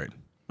be all right.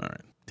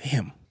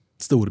 Damn,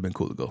 still would have been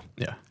cool to go.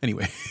 Yeah.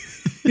 Anyway,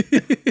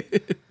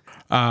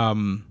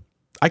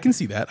 I can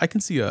see that. I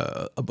can see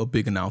a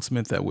big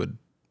announcement that would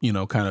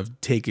kind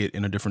of take it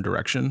in a different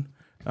direction.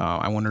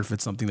 I wonder if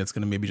it's something that's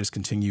going to maybe just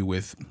continue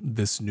with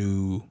this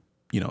new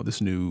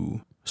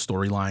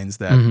storylines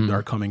that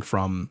are coming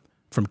from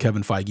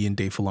Kevin Feige and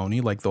Dave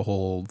Filoni, like the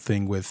whole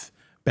thing with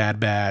Bad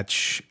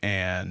Batch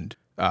and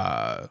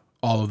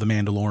all of the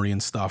Mandalorian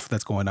stuff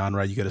that's going on,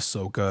 right? You get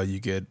Ahsoka, you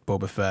get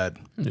Boba Fett,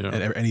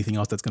 and anything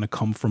else that's going to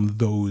come from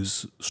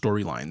those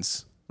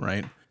storylines,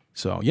 right?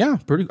 So yeah,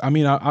 I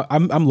mean,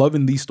 I'm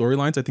loving these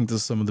storylines. I think this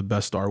is some of the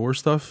best Star Wars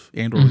stuff.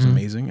 Andor was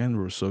amazing.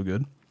 Andor was so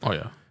good. Oh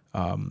yeah.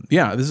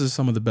 Yeah, this is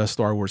some of the best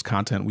Star Wars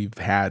content we've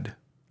had,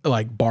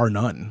 like bar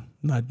none.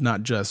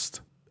 Not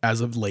just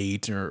as of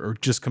late or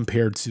just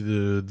compared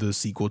to the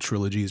sequel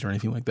trilogies or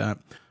anything like that.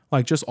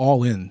 Like just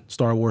all in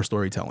Star Wars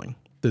storytelling.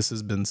 This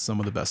has been some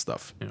of the best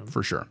stuff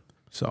for sure.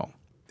 So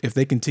if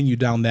they continue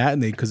down that,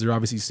 and because they're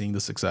obviously seeing the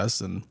success,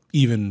 and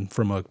even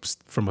from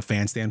a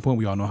fan standpoint,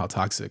 we all know how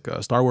toxic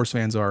Star Wars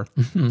fans are.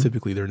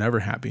 Typically, they're never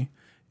happy,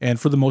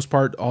 and for the most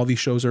part, all these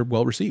shows are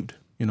well received.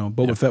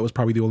 Boba Fett was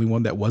probably the only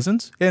one that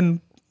wasn't,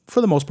 and for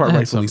the most part,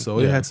 rightfully so.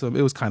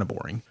 It was kind of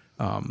boring.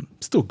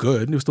 Still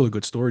good. It was still a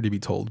good story to be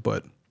told,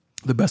 but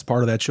the best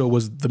part of that show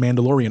was the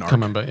Mandalorian arc.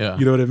 Coming back, yeah.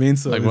 You know what I mean?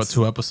 So like what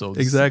 2 episodes?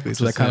 Exactly.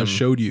 So that kind of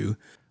showed you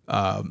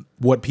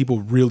what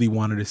people really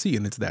wanted to see,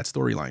 and it's that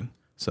storyline.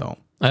 So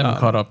I haven't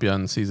caught up yet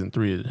on season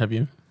 3. Have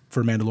you?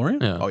 For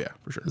Mandalorian? Yeah. Oh yeah,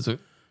 for sure. Is it?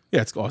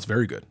 Yeah, it's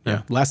very good.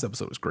 Yeah. Last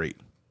episode was great.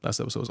 Last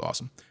episode was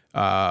awesome.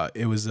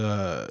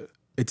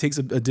 It takes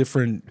a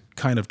different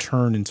kind of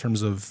turn in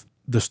terms of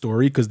the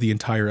story, because the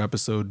entire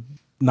episode,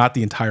 not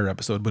the entire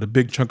episode, but a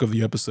big chunk of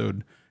the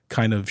episode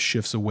kind of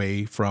shifts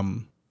away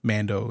from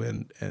Mando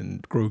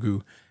and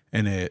Grogu,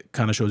 and it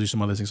kind of shows you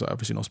some other things. So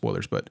obviously no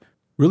spoilers, but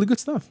really good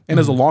stuff. And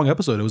it was a long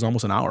episode. It was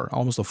almost an hour,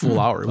 almost a full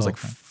hour. It was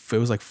it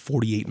was like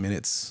 48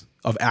 minutes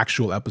of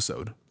actual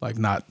episode, like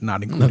not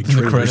including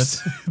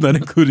trailers, not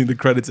including the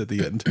credits at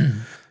the end.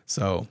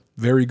 So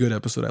very good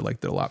episode. I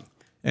liked it a lot.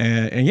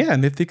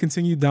 And if they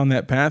continue down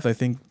that path, I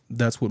think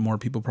that's what more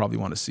people probably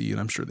want to see,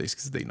 and I'm sure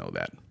they know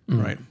that,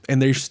 right?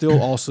 And they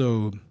still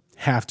also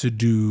have to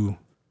do.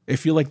 I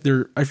feel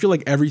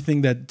like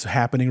everything that's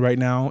happening right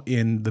now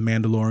in The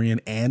Mandalorian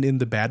and in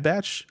The Bad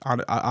Batch,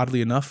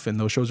 oddly enough, and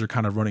those shows are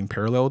kind of running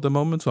parallel at the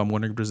moment. So I'm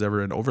wondering if there's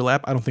ever an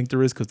overlap. I don't think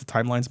there is, because the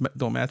timelines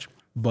don't match.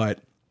 But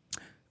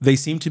they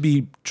seem to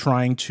be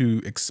trying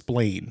to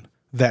explain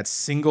that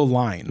single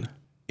line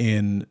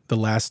in the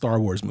last Star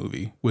Wars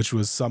movie, which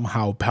was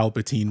somehow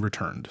Palpatine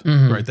returned,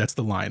 right? That's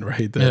the line,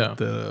 right? That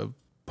the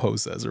Poe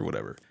says or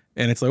whatever.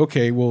 And it's like,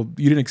 okay, well,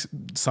 you didn't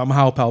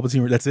somehow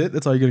Palpatine. That's it.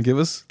 That's all you're gonna give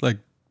us, like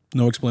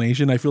no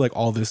explanation. I feel like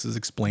all this is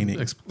explaining.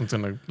 It's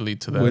gonna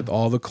lead to that with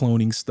all the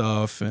cloning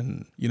stuff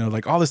and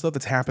like all the stuff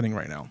that's happening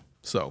right now.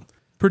 So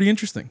pretty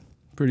interesting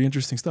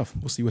stuff.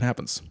 We'll see what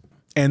happens.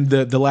 And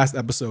the last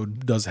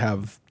episode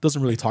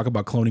doesn't really talk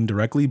about cloning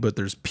directly, but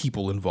there's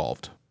people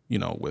involved,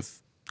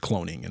 with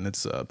cloning, and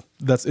it's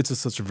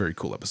such a very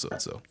cool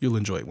episode. So you'll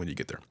enjoy it when you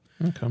get there.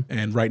 Okay.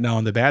 And right now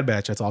in the Bad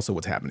Batch, that's also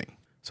what's happening.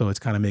 So it's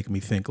kind of making me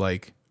think,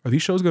 like, are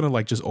these shows gonna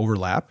like just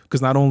overlap?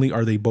 Because not only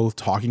are they both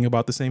talking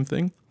about the same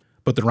thing,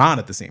 but they're on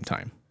at the same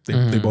time.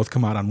 They both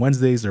come out on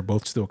Wednesdays. They're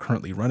both still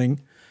currently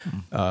running.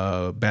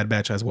 Bad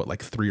Batch has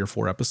like 3 or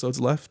 4 episodes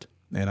left,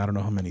 and I don't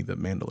know how many the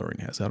Mandalorian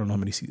has. I don't know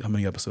how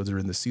many episodes are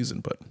in this season,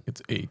 but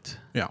it's 8.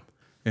 Yeah,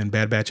 and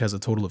Bad Batch has a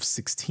total of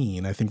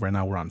 16. I think right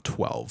now we're on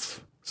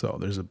 12. So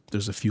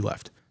there's a few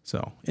left.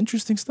 So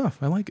interesting stuff.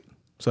 I like it.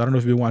 So I don't know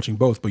if you've been watching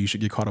both, but you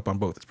should get caught up on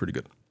both. It's pretty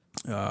good.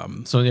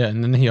 So yeah,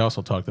 and then he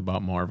also talked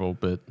about Marvel,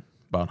 but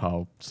about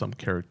how some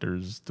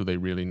characters, do they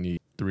really need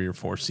 3 or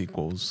 4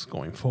 sequels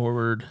going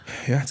forward?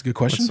 Yeah, that's a good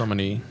question. With so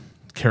many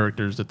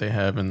characters that they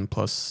have, and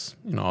plus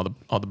all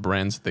the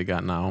brands that they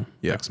got now,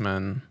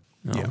 X-Men,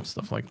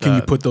 stuff like that. Can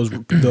you put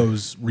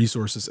those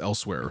resources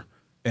elsewhere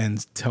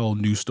and tell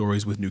new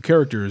stories with new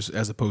characters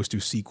as opposed to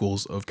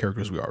sequels of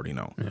characters we already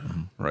know? Yeah.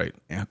 Right.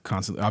 And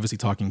constantly, obviously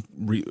talking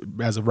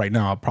as of right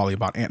now, probably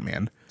about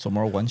Ant-Man. So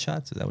more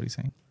one-shots? Is that what he's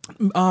saying?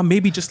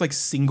 Maybe just like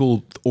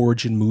single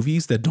origin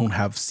movies that don't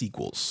have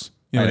sequels.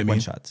 You know what I mean?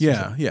 One-shots.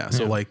 Yeah.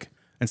 So like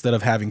instead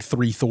of having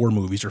 3 Thor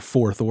movies or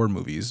 4 Thor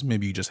movies,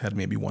 maybe you just had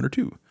maybe 1 or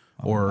 2.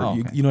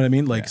 You know what I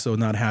mean? Like, so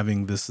not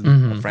having this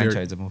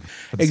franchise movie.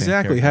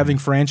 Exactly. Having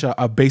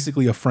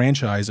basically a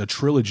franchise, a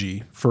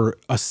trilogy for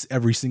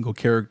every single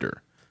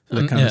character. So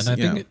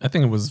I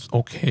think it was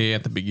okay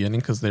at the beginning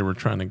because they were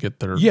trying to get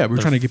their we're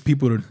trying to get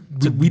people to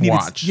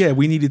watch.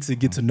 We needed to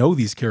get to know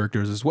these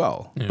characters as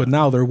well. Yeah. But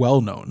now they're well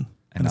known.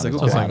 And it's like,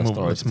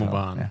 let's move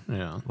on.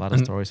 Yeah. A lot of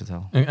stories to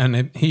tell.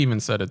 And he even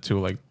said it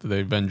too, like the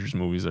Avengers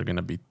movies are going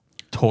to be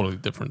totally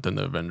different than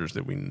the Avengers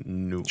that we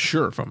knew.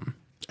 From.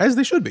 As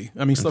they should be.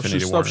 I mean, stuff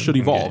should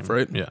evolve,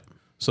 right? Yeah.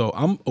 So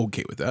I'm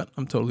okay with that.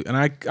 I'm totally, and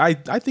I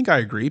think I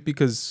agree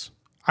because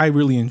I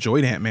really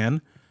enjoyed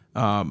Ant-Man,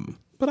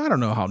 but I don't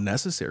know how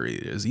necessary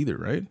it is either,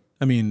 right?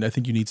 I mean, I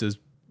think you need to.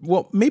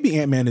 Well, maybe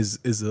Ant-Man is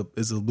a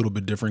little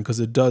bit different because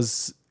it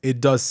does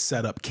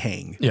set up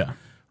Kang. Yeah.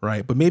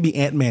 Right, but maybe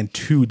Ant-Man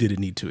 2 didn't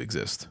need to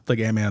exist, like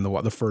Ant-Man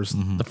and the first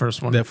one, that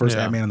first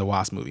Ant-Man and the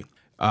Wasp movie.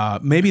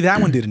 Maybe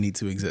that one didn't need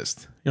to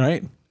exist.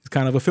 Right, it's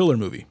kind of a filler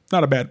movie.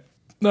 Not a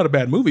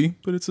bad movie,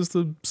 but it's just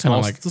a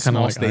small stakes.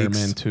 Iron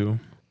Man 2.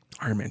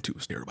 Iron Man 2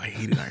 was terrible. I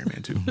hated Iron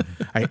Man 2.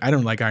 I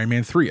don't like Iron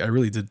Man 3. I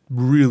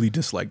really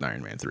disliked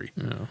Iron Man 3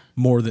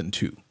 more than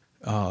 2.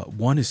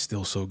 1 is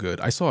still so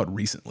good. I saw it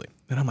recently,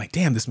 and I'm like,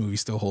 damn, this movie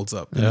still holds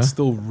up. And it's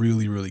still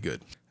really, really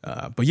good.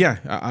 But yeah,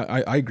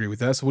 I agree with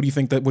that. So what do you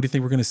think we're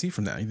going to see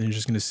from that? You think you're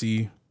just going to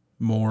see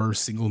more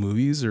single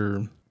movies,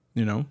 or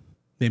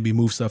maybe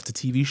move stuff to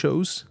TV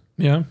shows?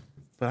 Yeah.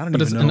 But I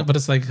don't even know. But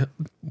it's like,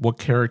 what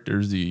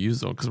characters do you use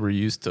though? Because we're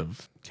used to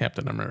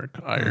Captain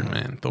America, Iron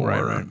Man, Thor.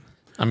 Right.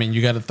 I mean,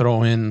 you got to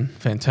throw in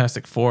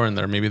Fantastic Four in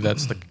there. Maybe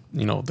that's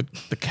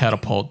the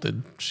catapult that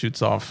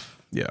shoots off.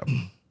 Yeah.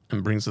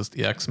 And brings us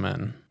the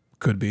X-Men.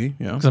 Could be,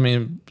 yeah. Because I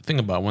mean, think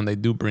about when they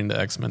do bring the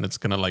X-Men, it's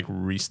gonna like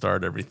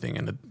restart everything,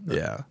 and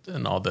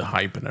and all the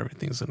hype and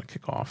everything's gonna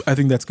kick off. I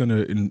think that's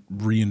gonna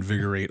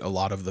reinvigorate a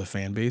lot of the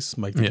fan base,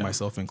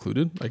 myself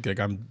included. Like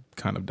I'm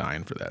kind of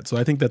dying for that. So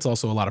I think that's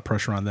also a lot of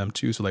pressure on them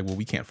too. So like, well,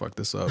 we can't fuck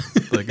this up.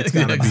 Like it's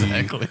gotta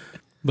be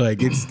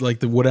like it's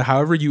like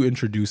however you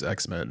introduce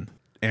X-Men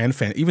and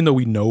even though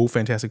we know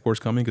Fantastic Four's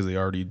coming because they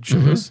already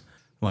showed us,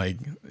 like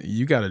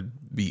you got to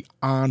be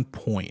on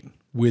point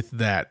with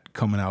that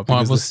coming out.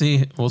 Well, we'll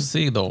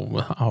see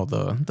though how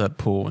the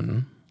Deadpool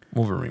and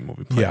Wolverine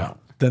movie play out.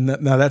 Then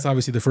now that's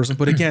obviously the first one,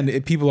 but again,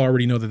 people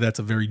already know that that's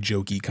a very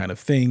jokey kind of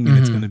thing, and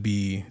it's going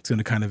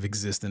to kind of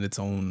exist in its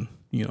own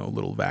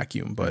little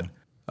vacuum. But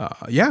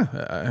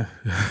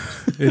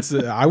it's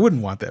I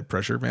wouldn't want that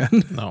pressure, man.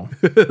 No,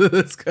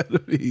 that's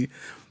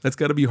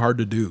gotta be hard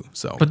to do.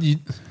 So, but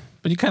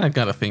you kind of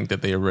got to think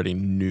that they already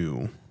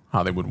knew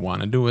how they would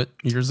want to do it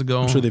years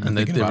ago. I'm sure they've been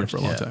thinking about it for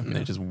a long time. And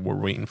they just were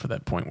waiting for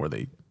that point where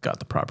they got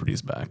the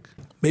properties back.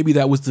 Maybe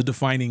that was the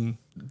defining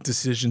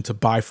decision to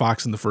buy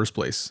Fox in the first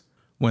place,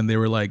 when they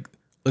were like,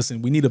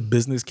 listen, we need a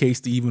business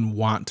case to even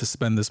want to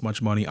spend this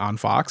much money on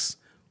Fox.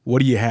 What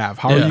do you have?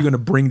 How are you going to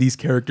bring these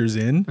characters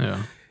in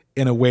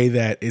a way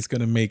that it's going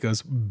to make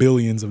us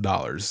billions of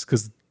dollars?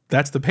 Because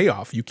that's the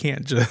payoff. You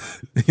can't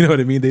just, you know what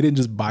I mean? They didn't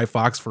just buy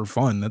Fox for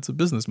fun. That's a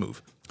business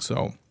move.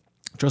 So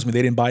trust me,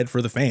 they didn't buy it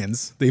for the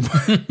fans. They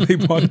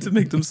bought it to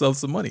make themselves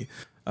some money.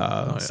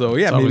 So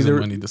yeah, it's maybe they're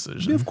a money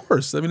decision. Yeah, of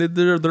course. I mean,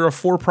 they're a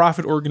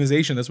for-profit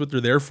organization. That's what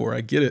they're there for.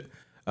 I get it.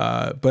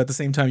 But at the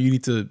same time, you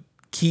need to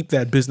keep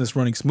that business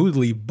running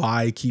smoothly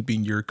by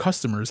keeping your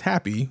customers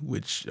happy,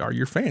 which are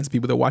your fans,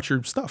 people that watch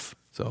your stuff.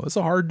 So it's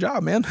a hard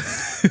job, man.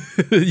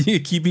 You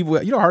keep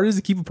people. You know how hard it is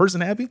to keep a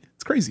person happy?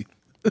 It's crazy.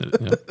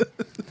 Yeah.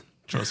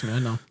 Trust me, I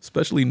know.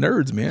 Especially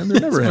nerds, man.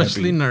 They're never happy.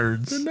 Especially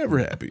nerds. They're never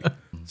happy.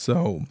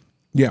 So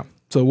yeah.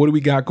 So what do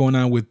we got going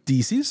on with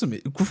DC? Some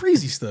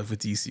crazy stuff with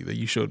DC that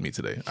you showed me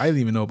today. I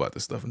didn't even know about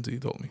this stuff until you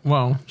told me.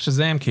 Well,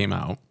 Shazam came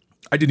out.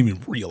 I didn't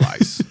even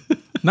realize.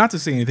 Not to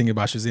say anything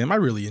about Shazam, I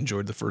really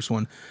enjoyed the first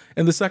one,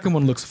 and the second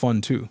one looks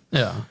fun too.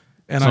 Yeah,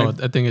 and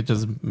I think it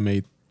just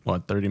made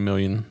 $30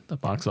 million the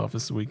box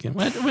office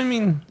weekend. I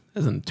mean,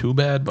 isn't too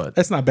bad, but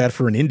that's not bad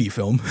for an indie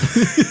film.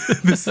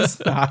 This is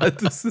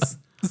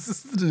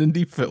an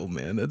indie film,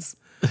 man. It's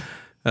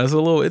a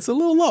little low.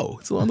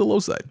 It's on the low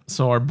side.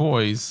 So our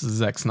boys,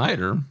 Zack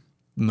Snyder.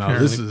 No,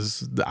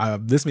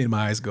 this made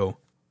my eyes go.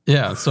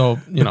 Yeah, so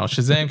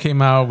Shazam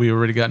came out. We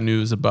already got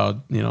news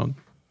about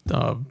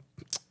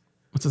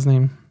what's his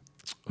name?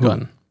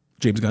 Gunn.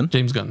 James Gunn.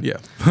 James Gunn. Yeah.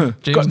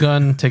 James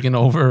Gunn taking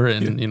over,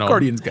 and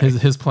Guardians guy.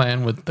 his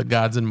plan with the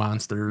gods and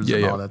monsters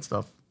and all that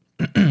stuff.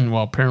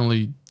 Well,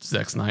 apparently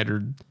Zack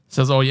Snyder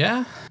says, "Oh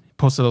yeah." He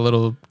posted a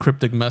little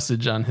cryptic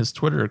message on his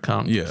Twitter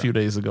account a few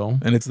days ago,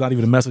 and it's not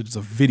even a message; it's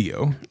a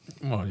video.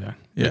 Well,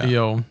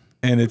 video.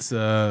 And it's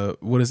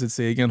what does it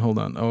say again? Hold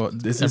on. Oh,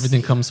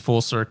 everything comes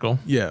full circle.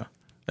 Yeah,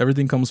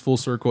 everything comes full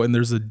circle, and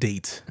there's a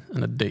date.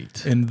 And a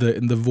date. And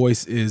the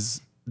voice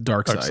is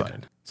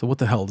Darkseid. So what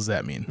the hell does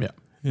that mean? Yeah.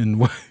 And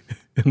why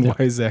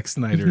is Zack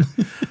Snyder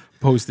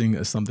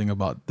posting something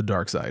about the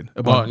dark side,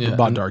 about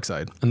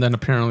Darkseid? And then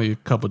apparently a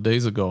couple of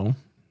days ago,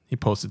 he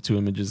posted 2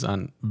 images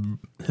on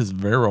his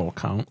Vero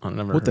account. I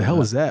never. What the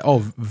hell is that? Oh,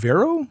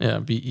 Vero? Yeah,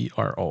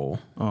 Vero.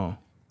 Oh,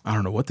 I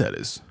don't know what that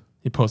is.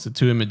 He posted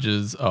 2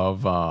 images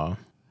of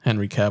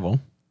Henry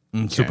Cavill,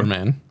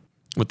 Superman,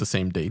 with the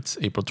same dates,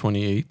 April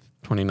 28th,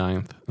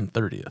 29th, and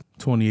 30th.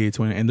 28,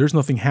 20, and there's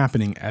nothing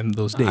happening at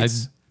those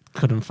dates.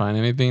 Couldn't find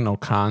anything, no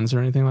cons or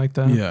anything like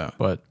that. Yeah.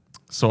 But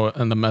so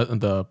in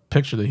the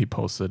picture that he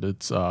posted,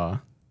 it's the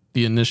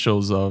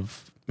initials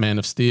of Man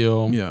of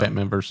Steel,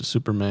 Batman versus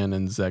Superman,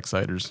 and Zack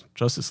Snyder's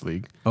Justice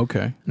League.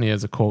 Okay. And he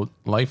has a quote: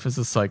 "Life is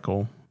a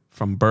cycle,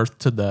 from birth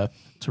to death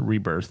to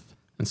rebirth,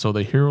 and so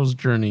the hero's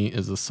journey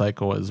is a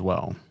cycle as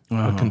well,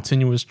 a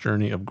continuous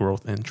journey of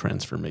growth and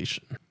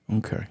transformation."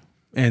 Okay.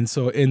 And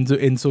so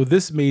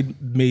this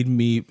made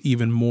me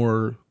even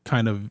more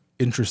kind of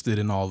interested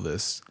in all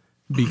this,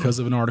 because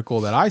of an article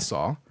that I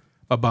saw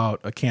about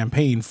a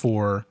campaign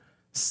for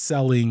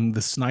selling the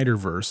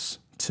Snyderverse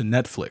to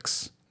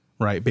Netflix,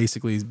 right?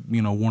 Basically,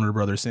 Warner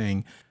Brothers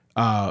saying,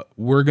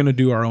 we're going to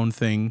do our own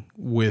thing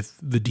with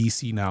the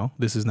DC now.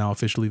 This is now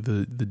officially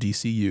the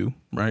DCU,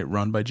 right?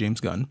 Run by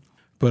James Gunn.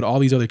 But all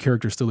these other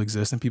characters still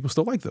exist and people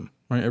still like them,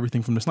 right?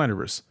 Everything from the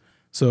Snyderverse.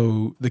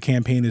 So the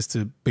campaign is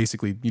to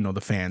basically, the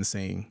fans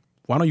saying,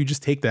 why don't you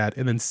just take that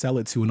and then sell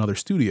it to another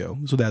studio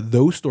so that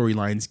those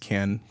storylines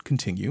can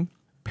continue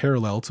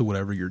parallel to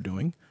whatever you're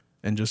doing,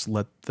 and just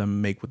let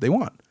them make what they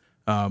want.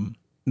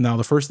 Now,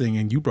 the first thing,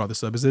 and you brought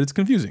this up, is that it's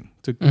confusing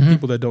to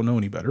people that don't know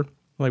any better.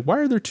 Like, why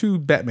are there 2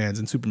 Batmans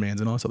and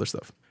Supermans and all this other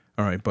stuff?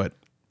 All right, but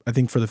I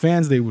think for the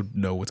fans, they would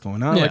know what's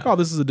going on. Yeah. Like, oh,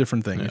 this is a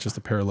different thing. Yeah. It's just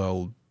a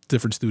parallel,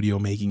 different studio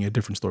making it,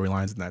 different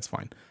storylines, and that's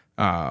fine.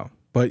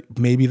 But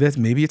maybe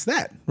it's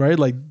that, right?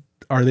 Like,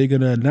 are they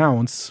going to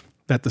announce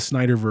that the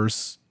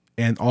Snyderverse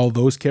and all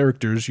those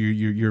characters,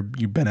 your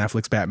Ben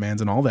Affleck's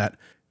Batmans and all that,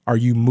 are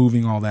you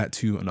moving all that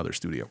to another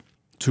studio,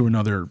 to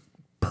another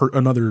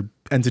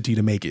entity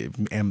to make it?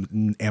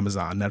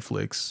 Amazon,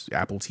 Netflix,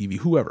 Apple TV,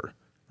 whoever,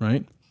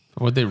 right?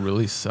 Would they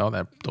really sell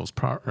those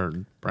or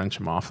branch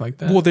them off like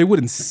that? Well, they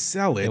wouldn't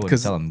sell it. They wouldn't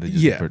sell them.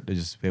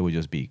 They would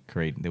just be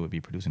creating. They would be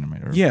producing them,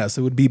 right? Yeah,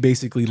 so it would be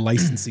basically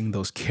licensing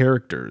those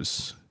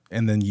characters,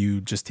 and then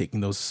you just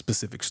taking those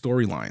specific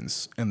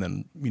storylines and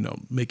then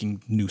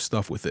making new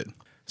stuff with it.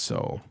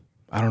 So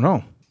I don't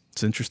know.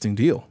 It's an interesting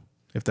deal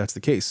if that's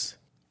the case.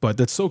 But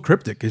that's so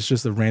cryptic. It's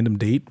just a random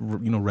date,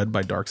 read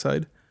by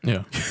Darkseid.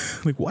 Yeah.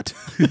 Like what?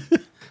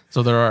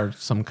 So there are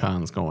some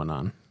cons going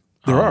on.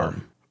 There are.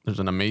 There's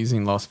an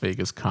amazing Las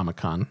Vegas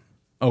Comic-Con.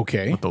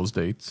 Okay. With those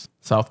dates.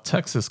 South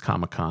Texas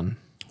Comic-Con.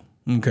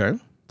 Okay.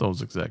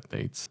 Those exact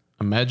dates.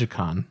 A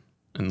Magicon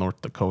in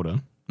North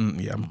Dakota.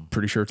 Yeah, I'm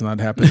pretty sure it's not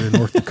happening in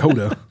North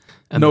Dakota.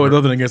 No,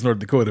 nothing against North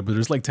Dakota, but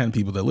there's like 10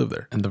 people that live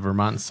there. And the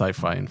Vermont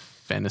Sci-Fi and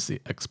Fantasy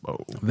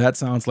Expo. That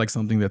sounds like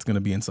something that's going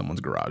to be in someone's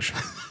garage.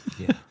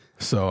 Yeah.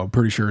 So I'm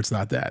pretty sure it's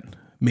not that.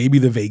 Maybe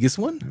the Vegas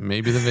one?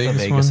 Maybe the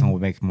Vegas one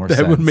would make more sense.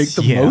 That would make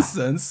the most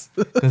sense.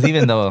 Because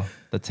even though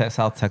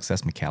South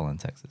Texas, McAllen,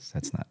 Texas,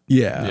 that's not.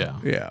 Yeah.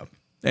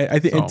 I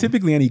think, and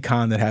typically any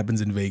con that happens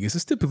in Vegas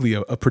is typically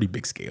a pretty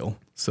big scale.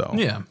 So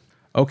yeah.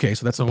 Okay,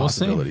 so that's a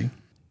possibility. We'll see.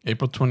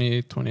 April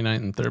 28th, 29th,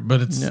 and 3rd.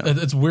 But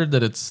it's weird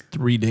that it's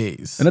 3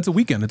 days. And it's a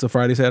weekend. It's a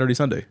Friday, Saturday,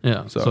 Sunday.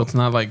 Yeah. So it's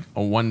not like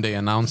a 1-day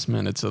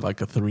announcement. It's like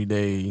a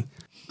 3-day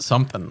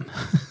something.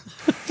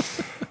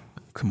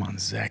 Come on,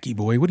 Zachy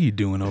boy. What are you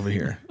doing over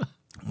here?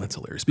 That's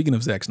hilarious. Speaking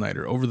of Zack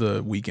Snyder, over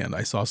the weekend,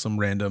 I saw some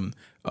random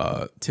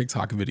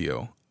TikTok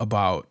video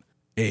about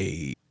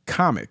a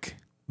comic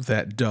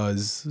that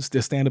does,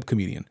 a stand-up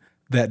comedian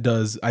that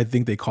does, I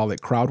think they call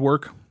it crowd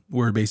work,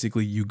 where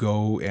basically you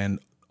go and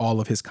all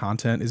of his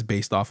content is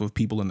based off of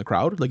people in the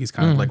crowd. Like he's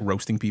kind of like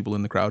roasting people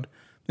in the crowd.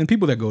 And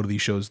people that go to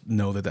these shows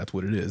know that that's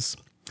what it is.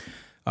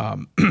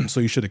 So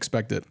you should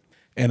expect it.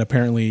 And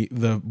apparently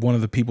one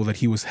of the people that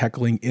he was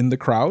heckling in the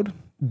crowd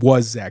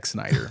was Zack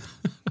Snyder.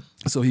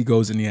 So he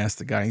goes and he asks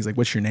the guy, he's like,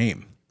 what's your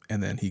name?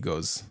 And then he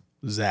goes,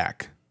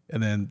 Zach.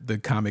 And then the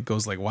comic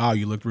goes like, wow,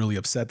 you looked really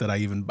upset that I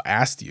even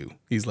asked you.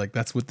 He's like,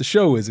 that's what the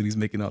show is. And he's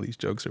making all these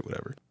jokes or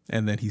whatever.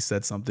 And then he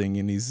said something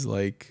and he's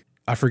like,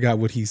 I forgot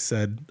what he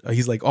said.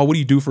 He's like, oh, what do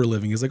you do for a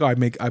living? He's like, oh,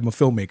 I'm a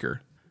filmmaker.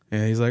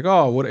 And he's like,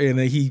 oh, what? And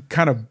then he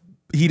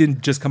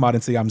didn't just come out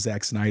and say, I'm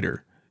Zack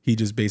Snyder. He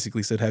just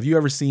basically said, have you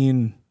ever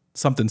seen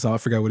something? So I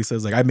forgot what he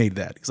says. Like, I made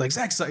that. He's like,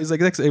 Zack Snyder. He's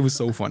like, it was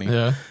so funny.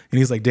 Yeah. And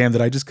he's like, damn,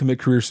 did I just commit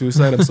career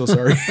suicide? I'm so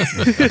sorry.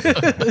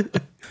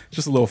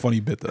 Just a little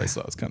funny bit that I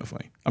saw. It's kind of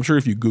funny. I'm sure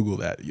if you Google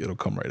that, it'll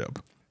come right up.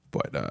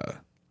 But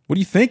what do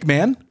you think,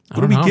 man?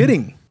 What are we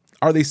getting?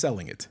 Are they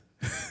selling it?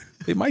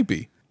 It might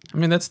be. I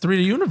mean, that's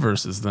 3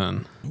 universes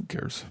then. Who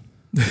cares?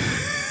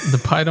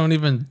 The pie don't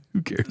even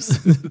who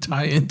cares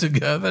tie in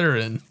together,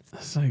 and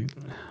it's like,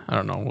 I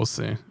don't know. We'll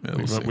see.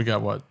 Yeah, we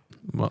got what,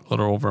 a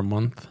little over a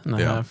month and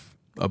a half,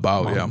 a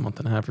month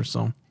and a half or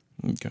so.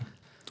 Okay,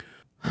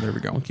 well, there we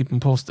go. We'll keep them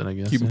posted, I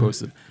guess. Keep them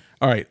posted.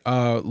 All right,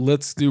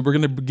 we're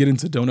gonna get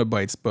into Donut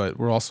Bites, but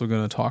we're also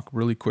gonna talk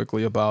really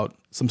quickly about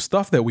some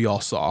stuff that we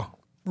all saw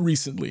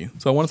recently.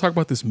 So I want to talk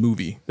about this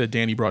movie that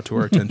Danny brought to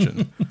our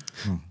attention.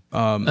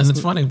 And it's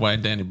funny why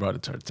Danny brought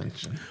it to our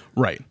attention.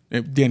 Right.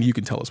 Danny, you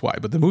can tell us why.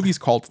 But the movie's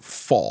called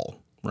Fall,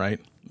 right?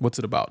 What's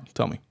it about?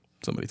 Tell me.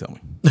 Somebody tell me.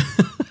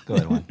 Go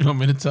ahead, Juan. You want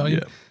me to tell you?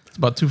 Yeah. It's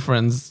about 2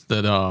 friends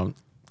that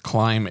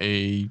climb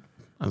it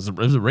was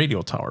a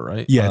radio tower,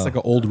 right? Yeah, it's like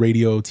an old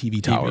radio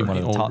TV tower. One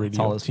of the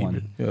tallest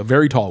one. Yeah, a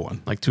very tall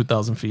one. Like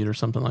 2,000 feet or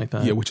something like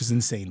that. Yeah, which is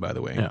insane, by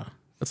the way. Yeah.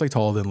 That's like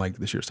taller than like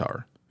the Sears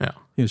Tower. Yeah.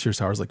 The Sears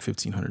Tower is like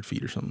 1,500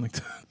 feet or something like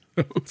that.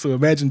 So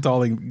imagine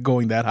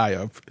going that high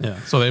up. Yeah.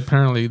 So they don't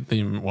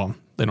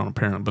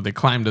apparently, but they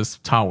climbed this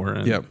tower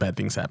and bad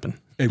things happen.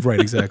 Right,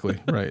 exactly.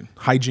 Right.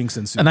 Hijinks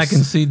ensues. And I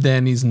can see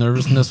Danny's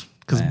nervousness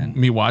because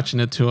me watching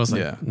it too, I was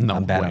like, no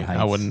way.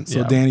 I wouldn't.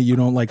 So Danny, you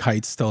don't like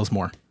heights. Tell us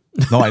more.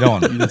 No, I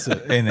don't. That's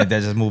it. And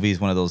this movie is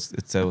one of those,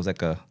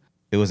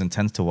 it was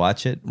intense to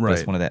watch it. Right.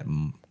 It's one of that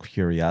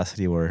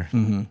curiosity where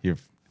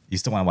you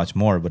still want to watch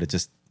more, but it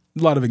just,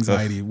 a lot of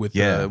anxiety with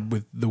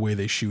the way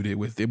they shoot it,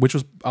 which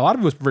was a lot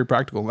of it was very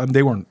practical. I mean,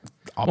 they weren't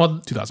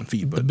 2,000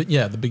 feet, but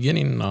the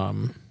beginning,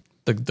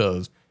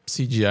 the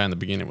CGI in the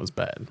beginning was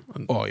bad.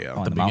 Oh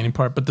yeah, the beginning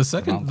part, but the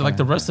second,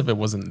 the rest of it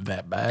wasn't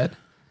that bad.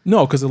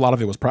 No, because a lot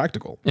of it was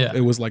practical. Yeah,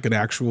 it was like an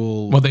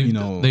actual. Well,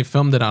 they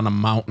filmed it on a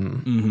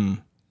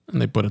mountain. And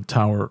they put a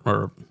tower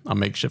or a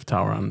makeshift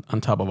tower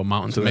on top of a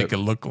mountain to make it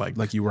look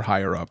like you were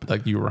higher up.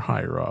 Like you were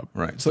higher up.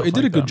 Right. So it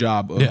did a good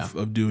job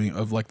of doing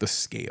like the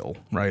scale,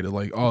 right?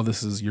 Like, oh,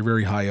 you're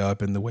very high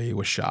up, and the way it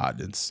was shot,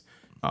 it's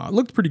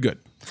looked pretty good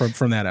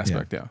from that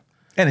aspect. Yeah.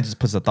 And it just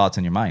puts the thoughts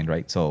in your mind,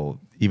 right? So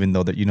even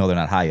though that they're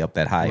not high up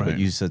that high, right, but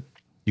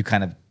you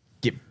kind of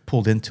get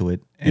pulled into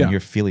it, and you're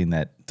feeling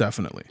that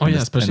definitely. Oh yeah,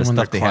 especially when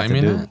they're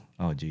climbing it.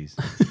 Oh geez.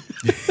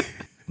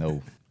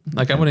 No.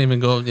 Like I wouldn't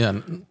even go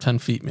 10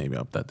 feet maybe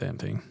up that damn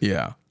thing.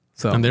 Yeah.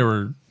 So and they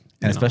were,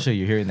 especially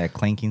you're hearing that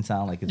clanking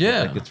sound, like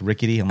it's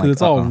rickety. I'm like,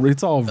 it's all rusted.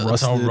 It's all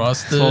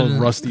rusted. It's all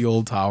rusty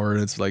old tower,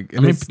 and it's like.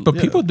 But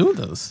people do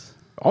this.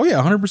 Oh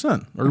yeah,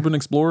 100%. Urban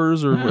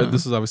explorers, or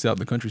this is obviously out in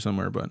the country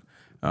somewhere, but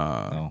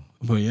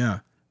yeah.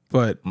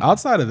 But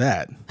outside of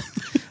that,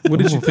 what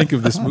did you think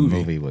of this movie? The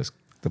movie was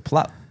the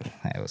plot.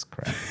 It was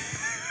crap.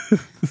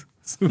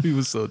 This movie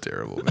was so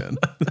terrible, man.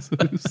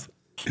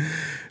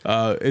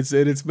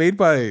 It's made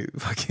by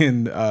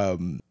fucking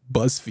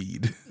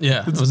BuzzFeed.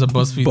 Yeah, it was a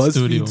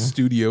BuzzFeed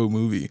studio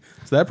movie.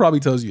 So that probably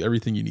tells you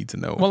everything you need to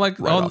know. Well, like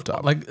off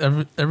top. Like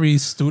every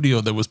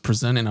studio that was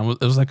presenting,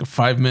 it was like a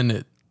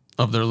 5-minute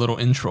of their little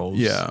intros.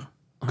 Yeah.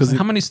 Because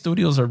how many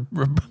studios are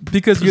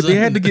because they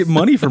had to get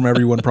money from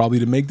everyone probably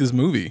to make this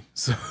movie.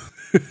 So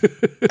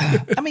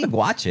I mean,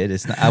 watch it.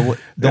 It's not.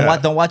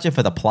 Don't watch it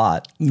for the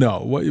plot.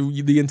 No,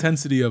 the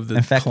intensity of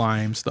the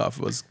climb stuff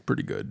was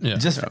pretty good. Yeah.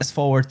 Just fast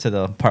forward to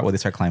the part where they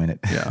start climbing it.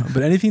 Yeah,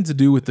 but anything to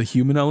do with the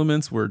human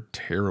elements were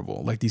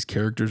terrible. Like these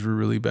characters were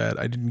really bad.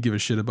 I didn't give a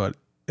shit about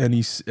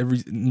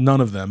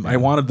none of them. I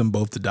wanted them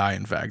both to die.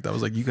 In fact, I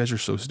was like, you guys are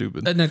so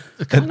stupid. And it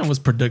kind of was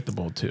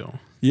predictable too.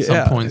 Yeah,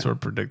 some points were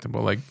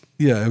predictable. Like,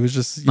 yeah, it was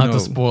just not to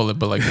spoil it,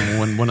 but like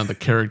when one of the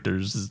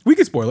characters we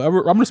can spoil it.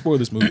 I'm gonna spoil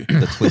this movie.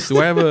 The twist. Do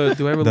I have a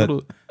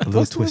little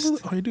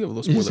twist? Oh, you do have a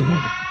little spoiler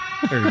alert.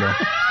 There you go.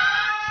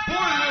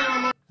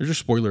 There's your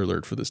spoiler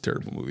alert for this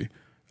terrible movie.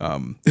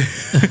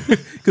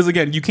 Because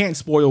again, you can't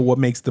spoil what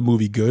makes the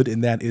movie good,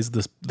 and that is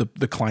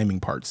the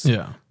climbing parts.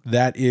 Yeah,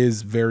 that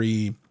is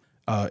very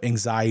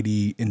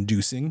anxiety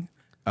inducing.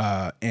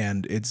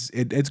 And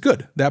it's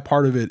good. That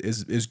part of it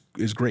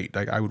is great.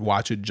 Like I would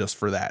watch it just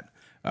for that.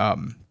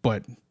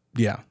 But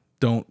yeah,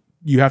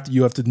 you have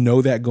to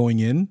know that going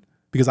in,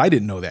 because I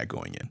didn't know that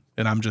going in,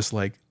 and I'm just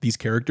like, these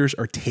characters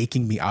are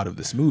taking me out of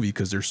this movie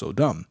because they're so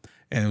dumb,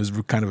 and it was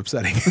kind of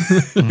upsetting.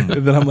 And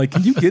then I'm like,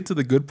 can you get to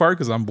the good part,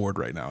 because I'm bored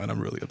right now and I'm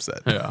really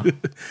upset. Yeah,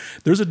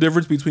 there's a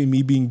difference between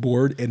me being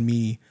bored and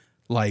me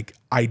like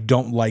I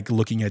don't like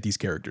looking at these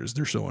characters.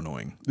 They're so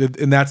annoying,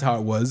 and that's how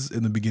it was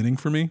in the beginning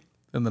for me.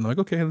 And then I'm like,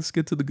 okay, let's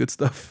get to the good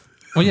stuff.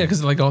 Well, yeah,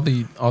 because like all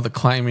the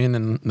climbing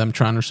and them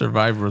trying to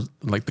survive was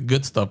like the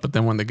good stuff. But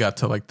then when they got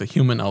to like the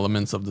human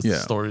elements of the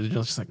story, they're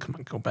just like, come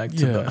on, go back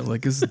to that.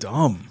 Like it's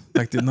dumb.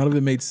 Like none of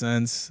it made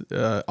sense.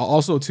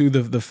 Also, too,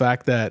 the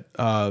fact that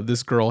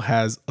this girl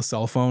has a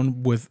cell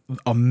phone with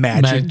a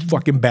magic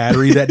fucking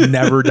battery that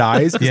never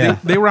dies. Yeah,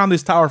 they were on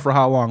this tower for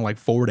how long? Like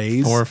 4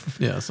 days?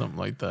 Something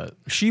like that.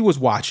 She was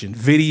watching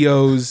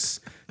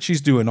videos.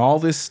 She's doing all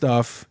this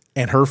stuff,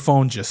 and her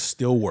phone just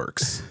still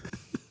works.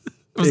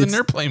 It was in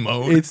airplane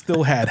mode. It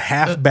still had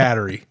half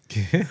battery.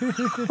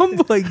 I'm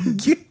like,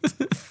 get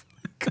the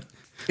fuck out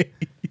of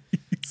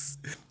face.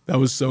 I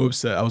was so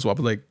upset. I was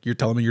like, you're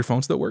telling me your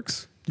phone still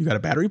works? You got a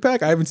battery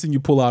pack? I haven't seen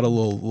you pull out a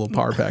little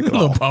power pack at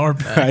all. Little power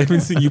pack. I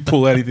haven't seen you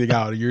pull anything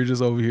out. You're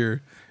just over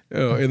here.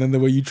 Oh, and then the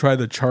way you try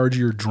to charge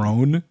your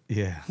drone.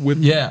 Yeah.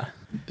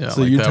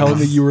 So like you're telling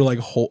me you were like,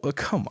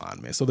 come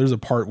on, man. So there's a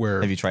part where...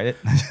 Have you tried it?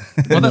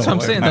 Well, that's what I'm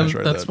saying.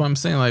 That's what I'm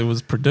saying. Like, it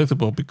was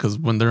predictable, because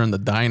when they're in the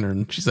diner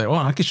and she's like, well,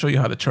 I can show you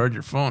how to charge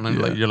your phone.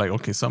 And you're like,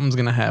 okay, something's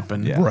going to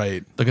happen. Yeah.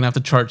 Right. They're going to have to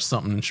charge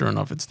something. And sure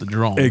enough, it's the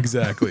drone.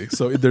 Exactly.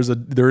 So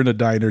they're in a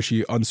diner.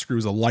 She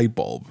unscrews a light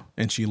bulb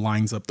and she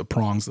lines up the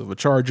prongs of a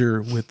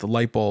charger with the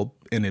light bulb.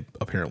 And it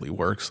apparently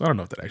works. I don't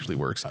know if that actually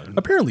works.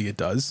 Apparently it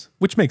does,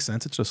 which makes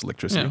sense. It's just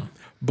electricity. Yeah.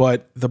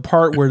 But the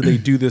part where they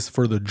do this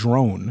for the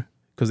drone...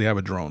 because they have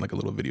a drone, like a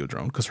little video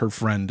drone, because her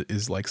friend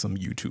is like some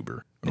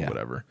YouTuber or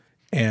whatever.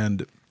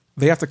 And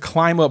they have to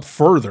climb up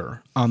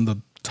further on the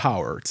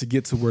tower to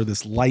get to where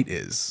this light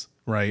is,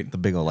 right? The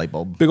big old light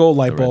bulb. Big old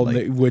light bulb,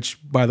 which,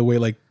 by the way,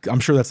 like, I'm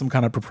sure that's some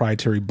kind of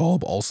proprietary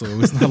bulb also.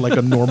 It's not like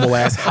a normal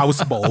ass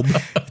house bulb.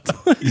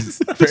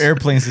 For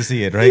airplanes to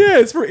see it, right? Yeah,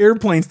 it's for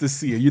airplanes to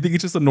see it. You think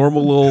it's just a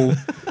normal little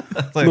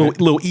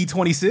little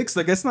E26?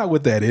 Like, that's not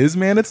what that is,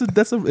 man.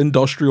 That's an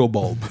industrial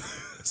bulb.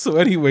 So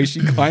anyway,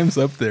 she climbs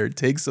up there,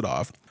 takes it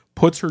off,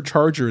 puts her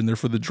charger in there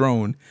for the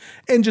drone,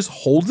 and just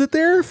holds it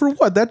there for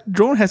what? That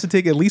drone has to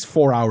take at least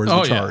 4 hours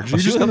to charge. You're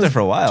just up there for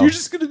a while. You're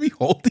just going to be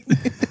holding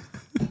it.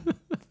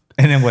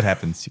 And then what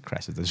happens? She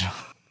crashes the drone.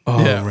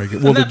 Oh, yeah. Right.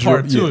 Well, that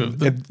part too.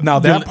 Now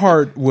that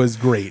part was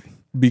great,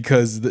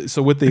 because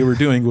so what they were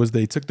doing was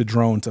they took the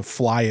drone to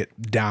fly it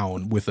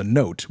down with a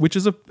note, which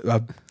is a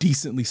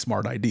decently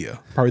smart idea.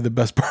 Probably the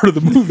best part of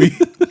the movie.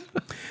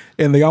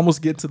 And they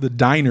almost get to the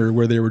diner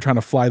where they were trying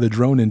to fly the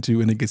drone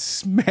into, and it gets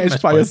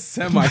smashed by a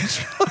semi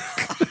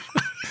truck.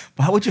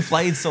 How would you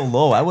fly it so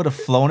low? I would have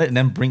flown it and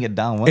then bring it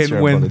down.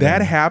 And when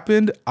that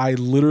happened, I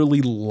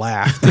literally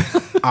laughed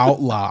out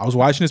loud. I was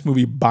watching this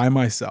movie by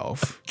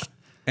myself,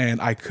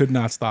 and I could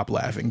not stop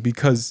laughing,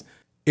 because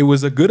it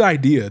was a good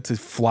idea to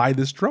fly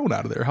this drone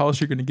out of there. How else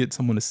are you going to get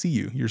someone to see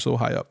you? You're so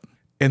high up.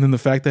 And then the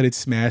fact that it's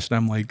smashed,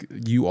 I'm like,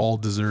 you all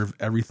deserve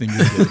everything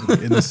you're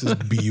getting. And this is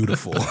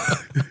beautiful.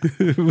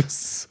 It was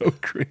so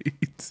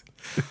great.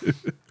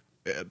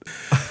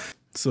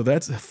 So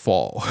that's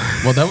Fall.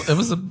 Well, it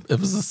was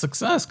a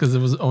success, because it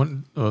was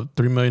on a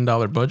 $3 million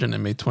budget and it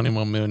made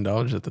 $21 million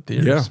at the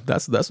theaters. Yeah,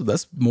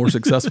 that's more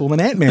successful than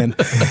Ant-Man.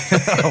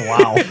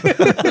 Wow.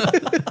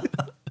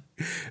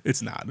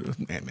 It's not.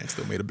 Ant-Man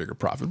still made a bigger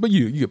profit, but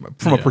you get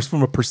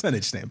from a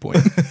percentage standpoint.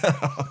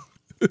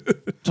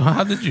 So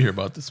how did you hear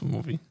about this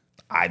movie?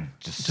 I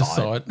just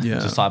saw it. Yeah.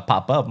 Just saw it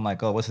pop up. I'm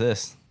like, oh, what's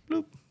this?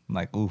 Bloop. I'm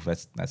like, ooh,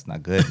 that's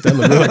not good.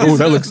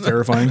 That looks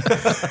terrifying.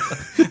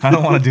 I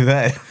don't want to do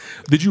that.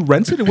 Did you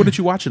rent it, or what did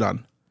you watch it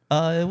on?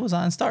 It was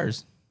on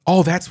Stars.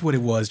 Oh, that's what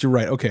it was. You're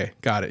right. Okay,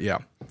 got it. Yeah.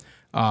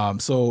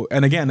 So,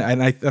 and again,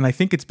 and I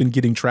think it's been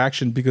getting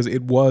traction because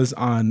it was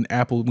on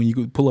Apple. When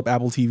you pull up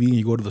Apple TV and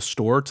you go to the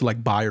store to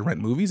like buy or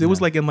rent movies, it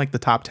was like in like the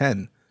top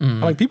 10.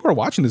 Like people are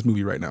watching this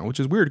movie right now, which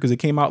is weird because it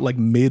came out like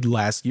mid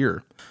last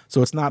year.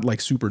 So it's not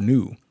like super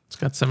new. It's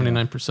got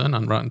 79%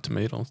 on Rotten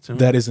Tomatoes too.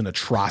 That is an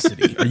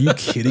atrocity. Are you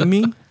kidding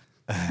me?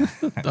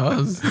 It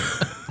does.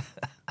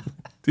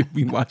 Did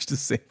we watch the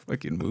same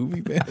fucking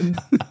movie, man?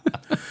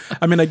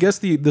 I mean, I guess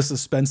the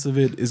suspense of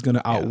it is going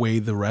to outweigh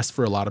the rest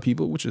for a lot of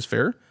people, which is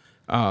fair.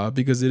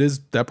 Because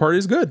that part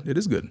is good. It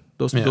is good.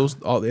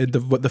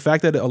 The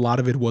fact that a lot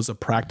of it was a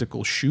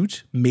practical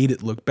shoot made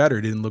it look better.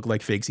 It didn't look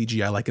like fake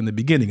CGI like in the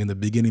beginning. In the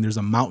beginning, there's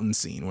a mountain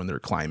scene when they're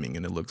climbing,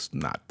 and it looks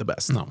not the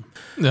best. No,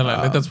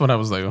 that's what I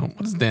was like.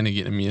 What is Danny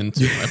getting me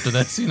into after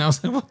that scene? I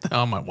was like, what the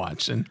hell am I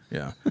watching?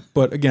 Yeah,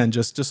 but again,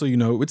 just so you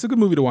know, it's a good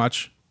movie to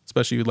watch,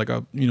 especially with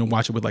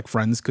watch it with like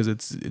friends because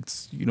it's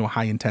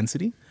high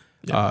intensity.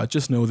 Yeah.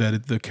 Just know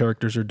that the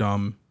characters are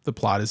dumb, the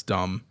plot is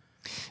dumb.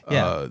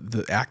 Yeah.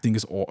 The acting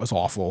is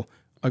awful.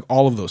 Like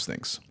all of those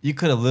things. You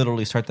could have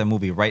literally started the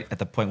movie right at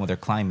the point where they're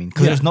climbing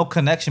because there's no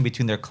connection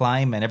between their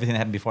climb and everything that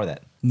happened before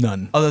that.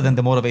 None. Other than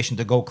the motivation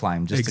to go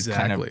climb, just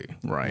exactly. to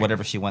kind of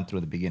whatever she went through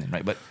at the beginning,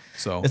 right? But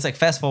so it's like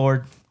fast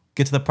forward,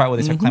 get to the part where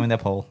they start climbing that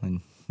pole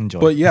and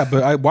enjoy. But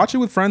but I watch it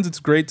with friends. It's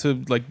great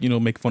to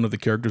make fun of the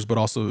characters, but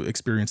also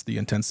experience the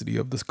intensity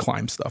of this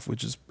climb stuff,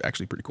 which is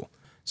actually pretty cool.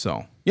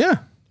 So yeah,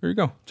 there you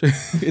go.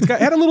 It's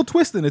had a little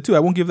twist in it too. I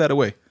won't give that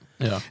away.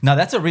 Yeah. Now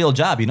that's a real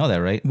job. You know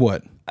that, right?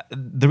 What?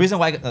 The reason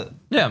why I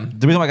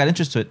got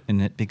interested in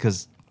it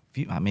because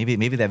maybe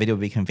that video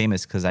became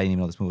famous because I didn't even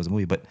know this movie was a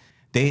movie, but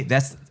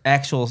that's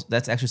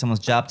actually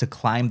someone's job to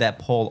climb that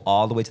pole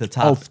all the way to the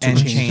top and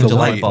change the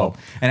light bulb.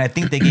 And I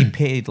think they get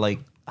paid like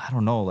I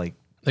don't know, like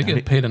they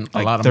get paid a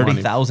lot of money.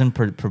 30,000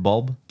 per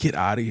bulb. Get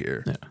out of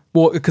here. Yeah.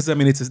 Well, because I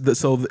mean, in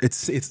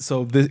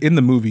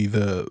the movie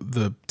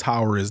the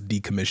tower is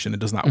decommissioned. It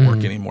does not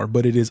work anymore,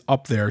 but it is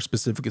up there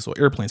specifically so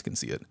airplanes can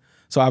see it.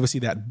 So obviously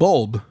that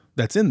bulb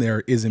that's in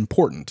there is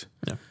important.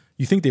 Yeah.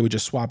 You think they would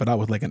just swap it out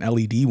with like an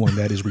LED one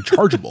that is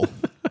rechargeable?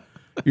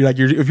 If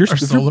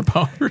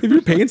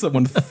you're paying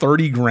someone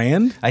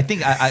 $30,000, I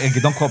think I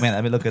don't quote me on that.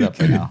 Let me look it up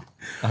right now.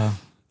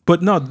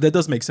 But no, that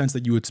does make sense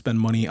that you would spend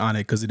money on it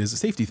because it is a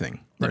safety thing,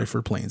 right,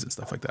 for planes and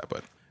stuff like that.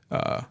 But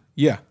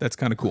that's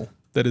kind of cool.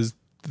 That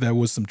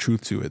was some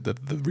truth to it.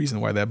 That the reason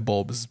why that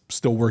bulb is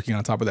still working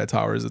on top of that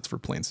tower is it's for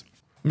planes.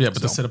 Yeah,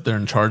 but to sit up there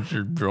and charge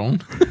your drone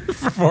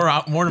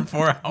for more than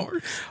 4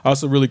 hours.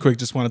 Also, really quick,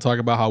 just want to talk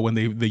about how when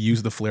they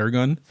use the flare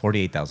gun,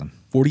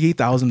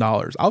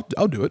 $48,000.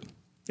 I'll do it.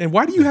 And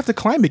why do you have to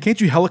climb it? Can't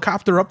you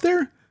helicopter up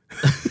there?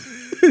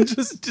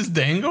 just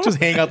dangle, just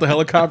hang out the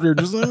helicopter.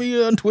 Just let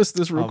me untwist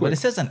this real quick. But it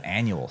says an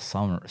annual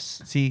summer.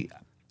 See,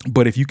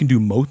 but if you can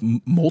do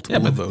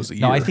multiple of those a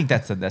year, no, I think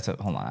that's a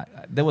hold on.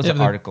 There was an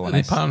article, and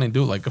they probably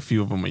do like a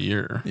few of them a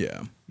year.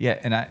 Yeah,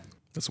 and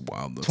that's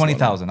wild.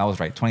 20,000. I was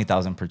right.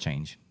 20,000 per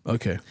change.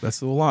 Okay, that's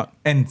still a lot.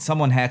 And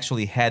someone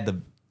actually had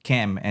the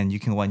cam, and you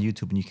can go on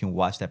YouTube and you can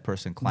watch that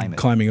person climb it.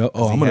 Climbing up.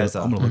 Oh, I'm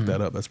gonna look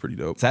that up. That's pretty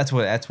dope. So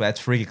that's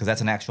freaky because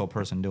that's an actual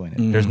person doing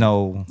it. There's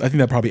no. I think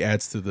that probably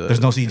adds to the. There's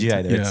no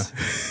CGI there. Yeah.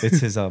 It's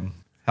his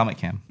helmet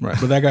cam. Right,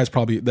 but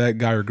that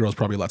guy or girl's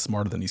probably a lot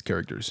smarter than these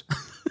characters.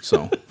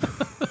 So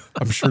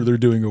I'm sure they're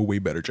doing a way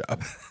better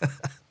job.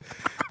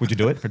 Would you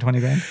do it for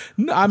 $20,000?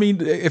 No, I mean,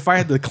 if I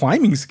had the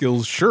climbing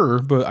skills, sure,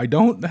 but I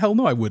don't. Hell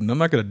no, I wouldn't. I'm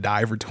not going to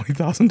die for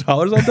 $20,000.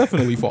 I'll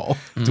definitely fall.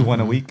 Do one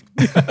a week?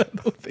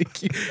 No,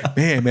 thank you.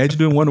 Man, imagine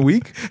doing one a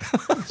week.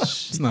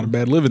 It's not a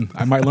bad living.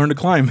 I might learn to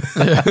climb.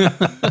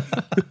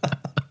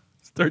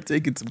 Start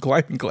taking some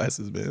climbing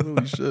classes, man.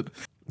 Holy shit.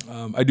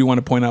 I do want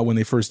to point out when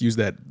they first used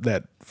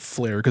that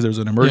flare, because there's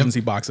an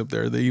emergency box up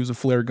there. They use a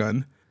flare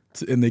gun.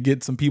 And they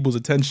get some people's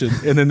attention,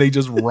 and then they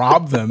just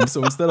rob them.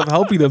 So instead of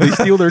helping them, they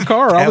steal their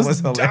car. I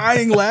was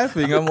dying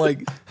laughing. I'm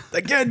like,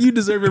 again, you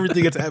deserve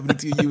everything that's happening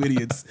to you,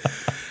 idiots.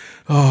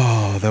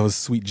 Oh, that was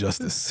sweet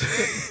justice.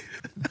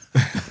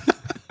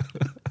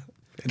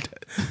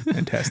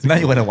 Fantastic. Now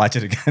you want to watch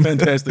it again.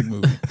 Fantastic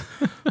movie.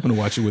 I'm going to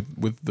watch it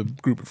with the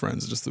group of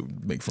friends just to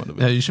make fun of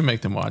it. Yeah, you should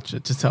make them watch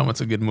it. Just tell them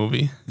it's a good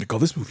movie. Like, oh,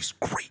 this movie's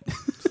great.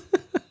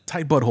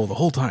 Tight butthole the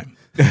whole time.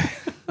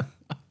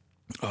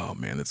 Oh,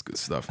 man, that's good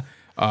stuff.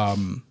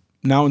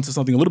 Now into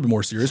something a little bit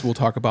more serious. We'll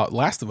talk about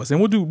Last of Us, and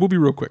we'll be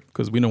real quick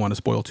because we don't want to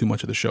spoil too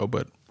much of the show.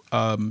 But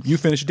you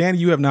finished, Danny.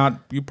 You have not.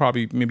 You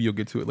probably maybe you'll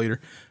get to it later.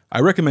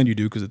 I recommend you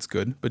do because it's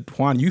good. But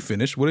Juan, you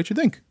finished. What did you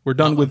think? We're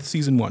done with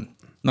season 1.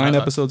 9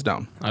 episodes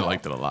down. I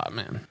liked it a lot,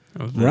 man.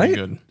 It was really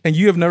good. And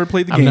you have never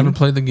played the game. I've never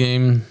played the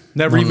game.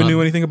 Never even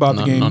knew anything about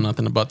the game. Know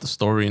nothing about the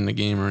story in the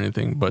game or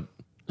anything.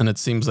 And it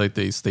seems like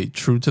they stayed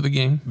true to the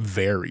game.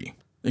 Very,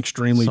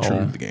 extremely true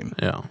to the game.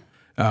 Yeah.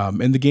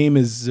 And the game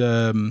is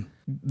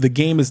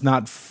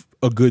not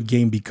a good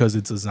game because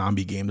it's a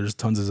zombie game. There's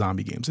tons of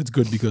zombie games. It's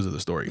good because of the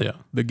story. Yeah.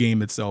 The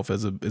game itself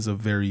is a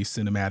very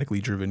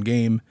cinematically driven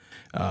game.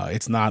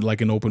 It's not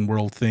like an open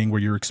world thing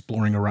where you're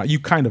exploring around. You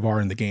kind of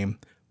are in the game,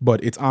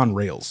 but it's on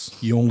rails.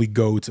 You only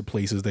go to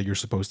places that you're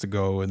supposed to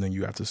go, and then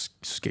you have to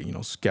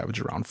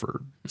scavenge around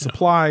for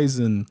supplies,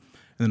 and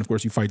And then of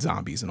course you fight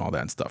zombies and all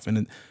that stuff.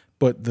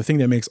 But the thing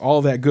that makes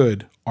all that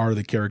good are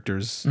the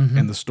characters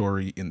and the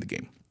story in the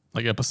game.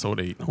 Like episode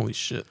 8, holy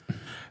shit.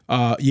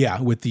 Yeah,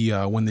 with the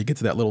when they get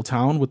to that little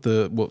town with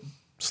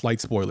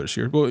slight spoilers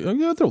here. Well,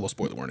 yeah, throw a little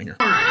spoiler warning here.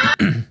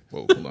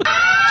 Whoa, hold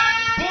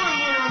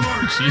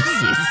on.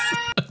 Jesus.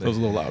 That was a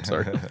little loud,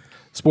 sorry.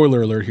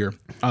 Spoiler alert here.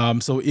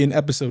 So in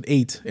episode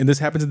 8, and this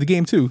happens in the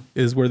game too,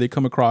 is where they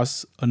come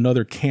across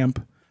another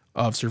camp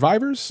of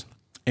survivors,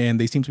 and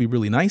they seem to be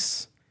really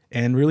nice,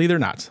 and really they're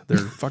not. They're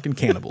fucking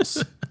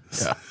cannibals.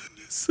 Yeah.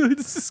 So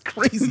this is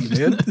crazy,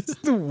 man. This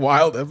is a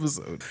wild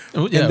episode.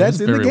 Oh, yeah, and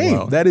that's in the game.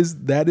 Wild.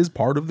 That is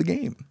part of the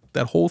game.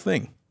 That whole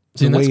thing.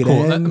 See, that's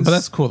cool. But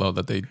that's cool though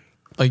that they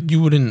like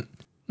you wouldn't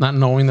not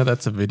knowing that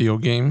that's a video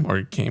game or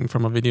it came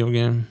from a video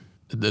game.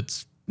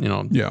 That's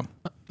yeah.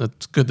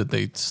 That's good that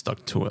they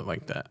stuck to it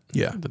like that.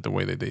 Yeah, that the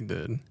way that they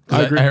did.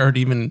 I agree. I heard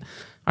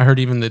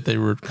even that they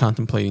were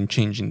contemplating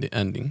changing the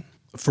ending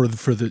for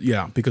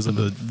the because of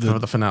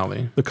the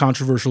finale, the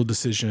controversial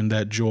decision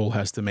that Joel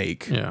has to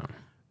make. Yeah.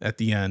 At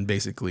the end,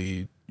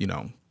 basically,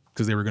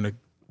 because they were going to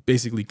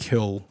basically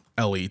kill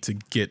Ellie to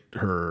get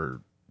her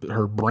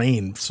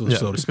brain, so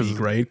to speak,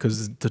 right?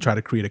 Because to try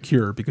to create a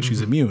cure because she's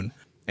immune,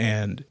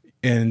 and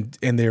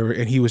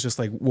he was just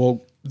like,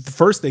 well,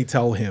 first they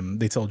tell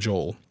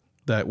Joel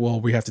that, well,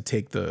 we have to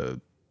take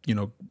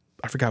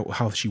I forgot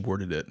how she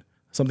worded it,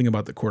 something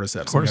about the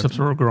cordyceps. Cordyceps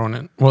were growing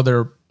in.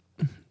 Well,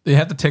 they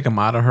had to take them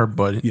out of her,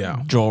 but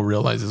yeah. Joel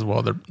realizes,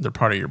 well, they're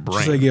part of your brain.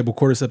 She's like, yeah, but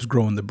cordyceps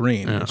grow in the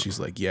brain, and she's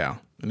like, yeah.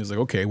 And he's like,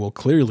 okay, well,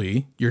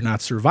 clearly you're not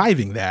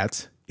surviving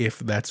that if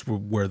that's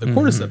where the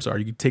cordyceps are.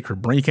 You can take her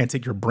brain. You can't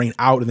take your brain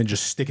out and then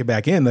just stick it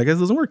back in. Like, it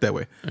doesn't work that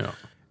way. Yeah.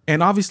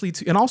 And obviously,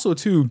 the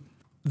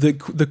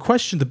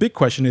big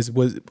question is,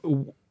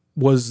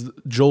 was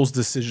Joel's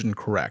decision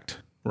correct,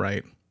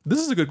 right? This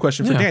is a good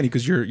question for Danny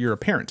because you're a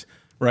parent,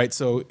 right?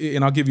 So,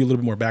 and I'll give you a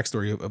little bit more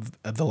backstory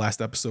of the last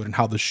episode and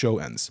how the show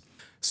ends.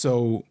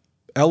 So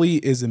Ellie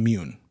is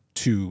immune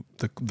to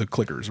the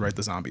clickers, right?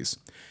 The zombies.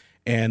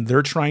 And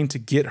they're trying to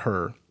get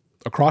her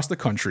across the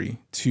country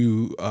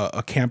to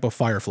a camp of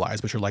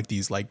fireflies, which are like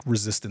these like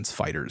resistance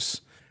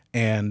fighters.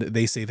 And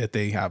they say that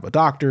they have a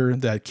doctor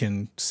that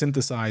can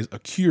synthesize a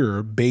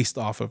cure based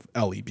off of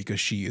Ellie because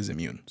she is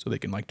immune. So they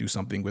can like do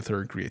something with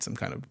her and create some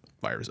kind of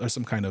virus or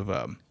some kind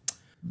of,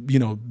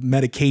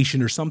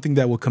 medication or something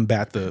that will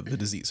combat the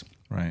disease.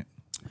 Right.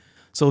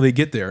 So they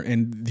get there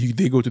and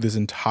they go through this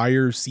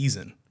entire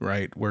season,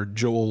 right? Where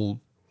Joel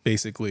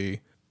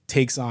basically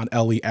takes on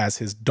Ellie as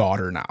his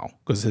daughter now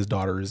because his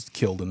daughter is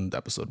killed in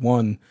episode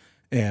 1.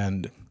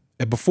 And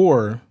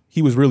before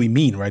he was really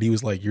mean, right? He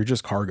was like, you're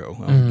just cargo.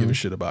 I don't give a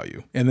shit about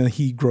you. And then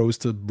he grows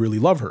to really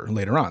love her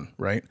later on,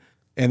 right?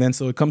 And then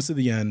so it comes to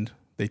the end,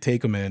 they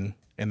take him in,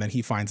 and then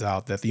he finds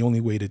out that the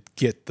only way to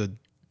get the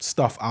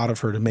stuff out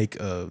of her to make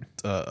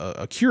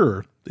a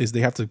cure is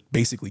they have to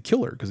basically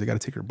kill her because they got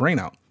to take her brain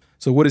out.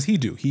 So what does he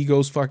do? He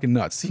goes fucking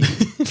nuts. He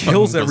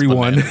kills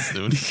everyone.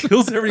 He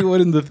kills everyone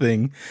in the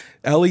thing.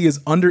 Ellie is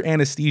under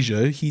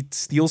anesthesia. He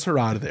steals her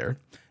out of there,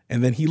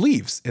 and then he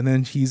leaves. And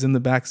then he's in the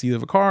backseat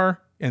of a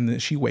car, and then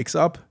she wakes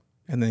up,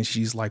 and then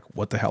she's like,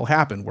 what the hell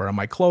happened? Where are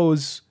my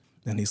clothes?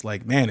 And he's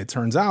like, man, it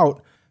turns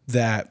out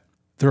that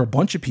there are a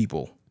bunch of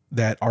people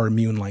that are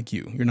immune like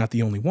you. You're not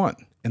the only one.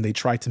 And they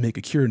tried to make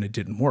a cure, and it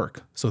didn't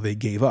work. So they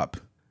gave up.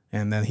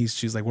 And then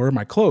she's like, where are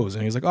my clothes?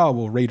 And he's like, oh,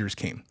 well, raiders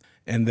came.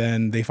 And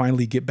then they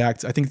finally get back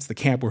to, I think it's the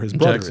camp where his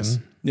brother is.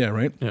 Yeah,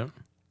 right? Yeah.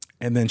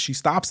 And then she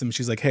stops him.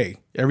 She's like, hey,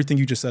 everything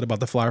you just said about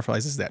the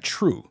fireflies, is that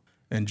true?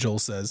 And Joel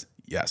says,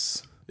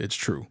 yes, it's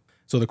true.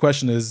 So the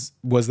question is,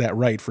 was that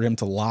right for him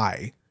to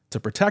lie to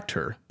protect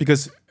her?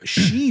 Because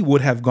she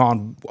would have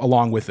gone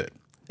along with it.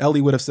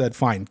 Ellie would have said,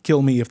 fine,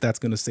 kill me if that's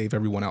going to save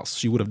everyone else.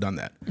 She would have done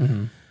that.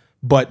 Mm-hmm.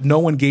 But no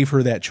one gave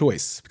her that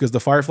choice because the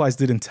fireflies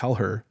didn't tell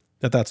her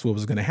that that's what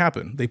was going to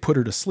happen. They put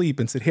her to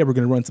sleep and said, hey, we're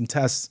going to run some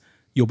tests.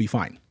 You'll be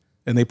fine.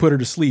 And they put her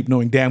to sleep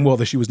knowing damn well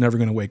that she was never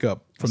going to wake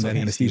up from that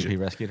anesthesia. He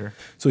rescued her.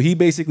 So he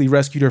basically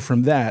rescued her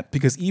from that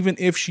because even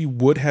if she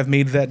would have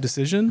made that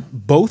decision,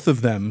 both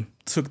of them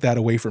took that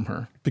away from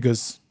her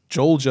because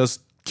Joel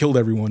just killed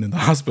everyone in the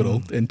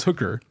hospital and took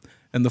her.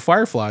 And the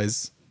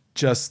fireflies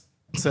just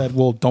said,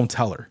 well, don't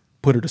tell her.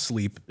 Put her to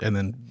sleep and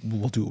then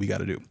we'll do what we got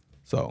to do.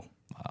 So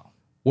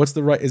is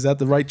that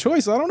the right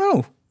choice? I don't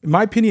know. In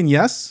my opinion,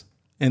 yes.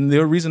 And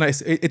the reason I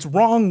say it's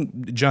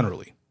wrong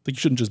generally. Like you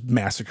shouldn't just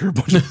massacre a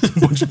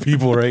bunch of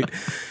people, right?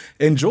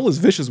 And Joel is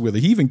vicious with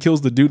it. He even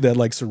kills the dude that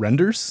like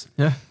surrenders.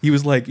 Yeah. He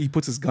was like, he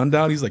puts his gun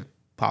down. He's like,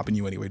 popping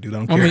you anyway, dude.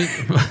 I don't care.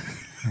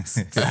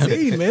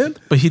 Insane, man.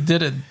 But he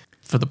did it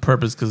for the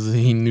purpose because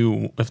he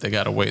knew if they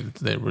got away, that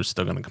they were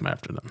still going to come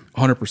after them.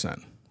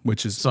 100%.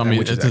 Which is so. I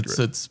mean,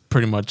 it's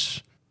pretty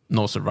much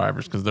no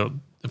survivors because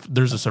if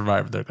there's a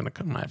survivor, they're going to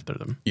come after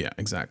them. Yeah,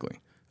 exactly.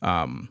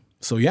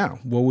 So yeah,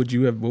 what would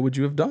you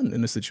have done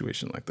in a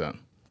situation like that?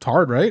 It's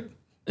hard, right?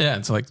 Yeah,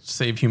 it's like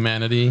save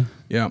humanity.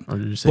 Yeah. Or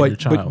you save your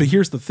child. But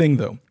here's the thing,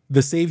 though.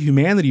 The save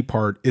humanity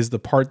part is the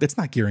part that's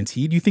not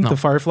guaranteed. You think the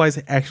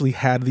Fireflies actually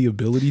had the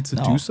ability to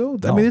do so?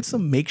 No. I mean, it's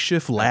some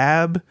makeshift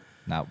lab.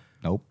 No.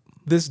 Nope.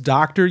 this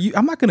doctor,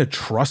 I'm not going to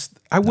trust.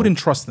 I wouldn't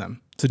trust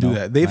them to do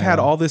that. They've had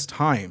all this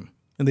time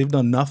and they've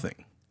done nothing.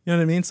 You know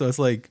what I mean? So it's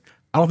like,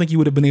 I don't think you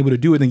would have been able to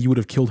do it, and you would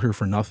have killed her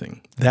for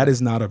nothing. That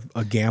is not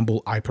a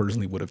gamble I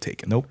personally would have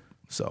taken. Nope.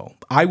 So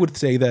I would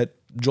say that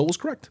Joel is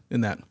correct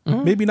in that.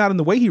 Maybe not in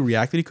the way he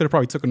reacted. He could have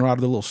probably taken her out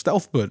of the little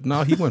stealth, but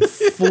no, he went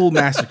full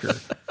massacre.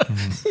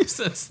 He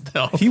said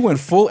stealth. He went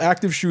full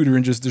active shooter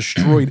and just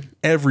destroyed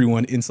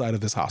everyone inside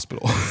of this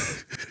hospital.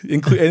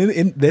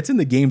 And that's in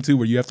the game too,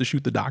 where you have to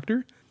shoot the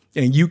doctor,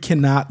 and you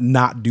cannot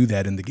not do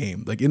that in the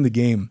game. Like in the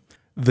game,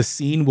 the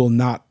scene will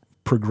not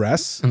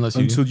progress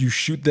until you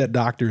shoot that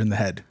doctor in the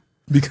head,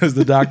 because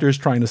the doctor is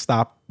trying to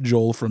stop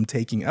Joel from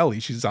taking Ellie.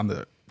 She's on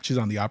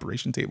the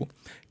operation table,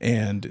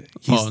 and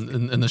he's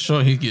in the show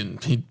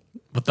he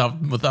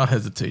without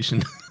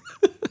hesitation.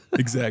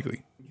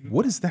 Exactly.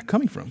 What is that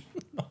coming from?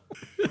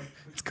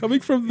 It's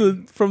coming from the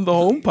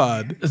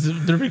HomePod. Is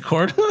it the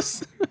record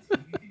us?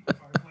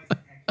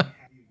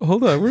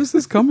 Hold on, where's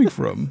this coming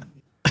from?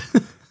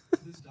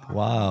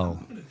 Wow,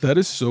 that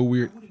is so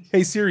weird.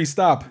 Hey Siri,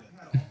 stop.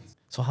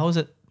 So how is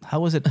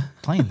it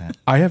playing that?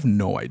 I have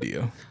no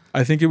idea.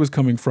 I think it was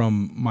coming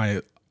from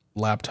my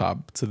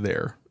laptop to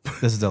there.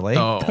 This is delay?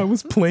 I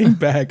was playing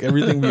back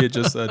everything we had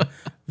just said.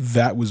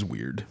 That was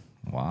weird.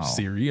 Wow.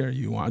 Siri, are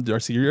you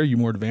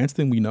more advanced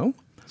than we know?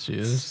 She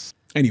is.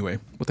 Anyway,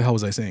 what the hell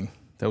was I saying?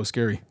 That was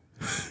scary.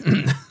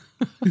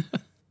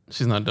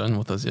 She's not done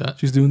with us yet.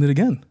 She's doing it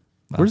again.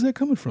 Wow. Where's that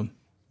coming from?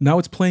 Now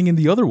it's playing in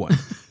the other one.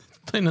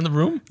 Playing in the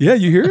room? Yeah,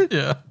 you hear it?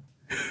 Yeah.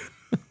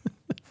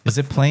 Is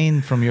it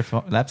playing from your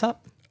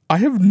laptop? I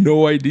have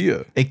no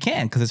idea. It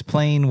can, because it's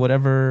playing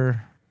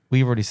whatever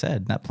we've already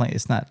said.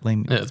 It's not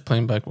playing. Yeah, it's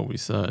playing back what we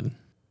said.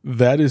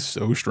 That is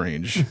so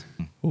strange.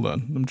 Hold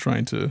on. I'm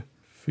trying to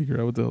figure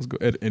out what the hell's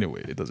going on.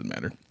 Anyway, it doesn't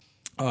matter.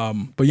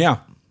 But yeah,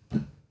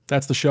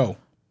 that's the show.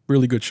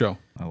 Really good show.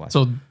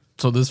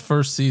 So this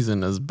first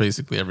season is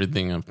basically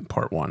everything of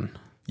part one.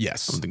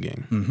 Yes. Of the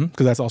game.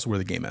 Because that's also where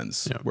the game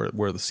ends,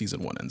 where the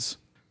season 1 ends.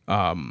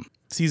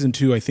 Season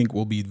 2, I think,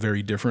 will be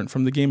very different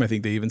from the game. I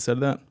think they even said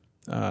that,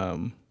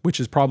 which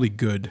is probably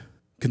good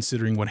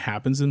considering what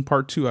happens in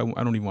part 2.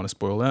 I don't even want to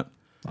spoil that.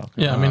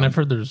 Okay. Yeah, I mean, I've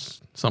heard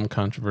there's some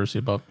controversy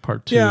about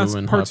part 2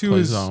 and part how two it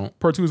plays out.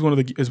 Part 2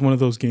 is one of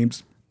those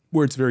games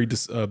where it's very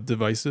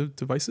divisive.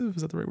 Divisive,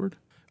 is that the right word?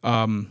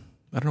 I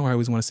don't know why I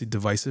always want to say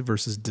divisive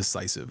versus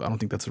decisive. I don't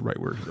think that's a right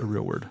word, a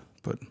real word,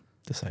 but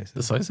decisive.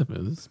 Decisive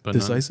is, but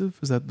decisive.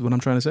 Is that what I'm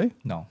trying to say?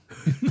 No.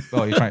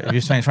 Oh, you're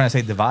trying to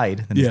say divide.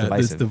 Then yeah, it's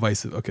divisive. It's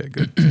divisive. Okay,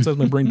 good. Sometimes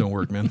my brain don't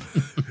work, man.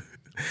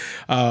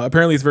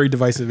 Apparently, it's very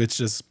divisive. It's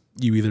just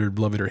you either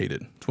love it or hate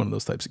it. It's one of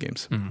those types of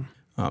games. And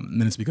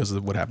then it's because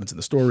of what happens in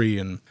the story,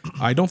 and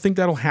I don't think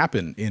that'll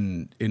happen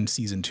in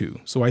season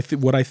 2. So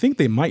what I think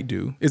they might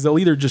do is they'll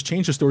either just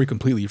change the story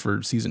completely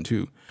for season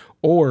 2,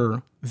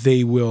 or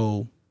they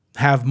will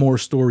have more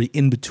story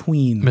in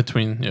between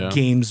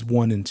games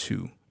 1 and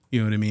 2. You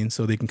know what I mean?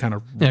 So they can kind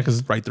of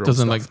write their own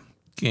stuff. Doesn't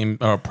game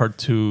part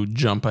 2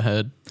 jump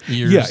ahead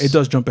years? Yeah, it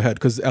does jump ahead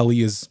because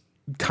Ellie is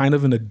kind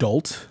of an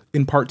adult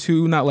in part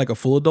 2, not like a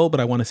full adult, but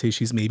I want to say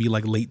she's maybe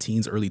like late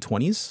teens, early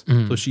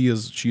 20s. So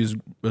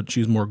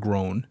she's more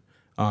grown.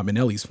 And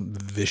Ellie's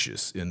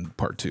vicious in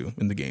part 2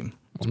 in the game.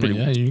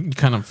 You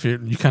kind of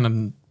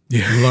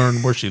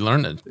learn where she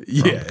learned it.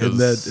 Yeah, and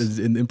that is,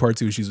 in part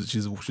 2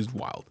 she's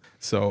wild.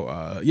 So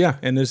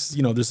and there's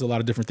a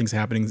lot of different things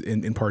happening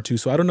in part 2.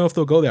 So I don't know if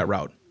they'll go that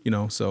route.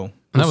 So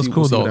that was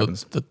cool though.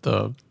 That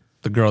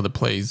the girl that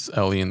plays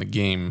Ellie in the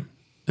game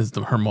is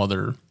her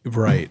mother,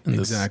 right?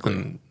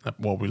 Exactly.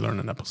 What we learned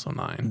in episode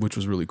 9, which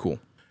was really cool.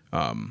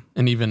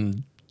 And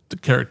even the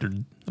character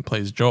that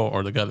plays Joe,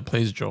 or the guy that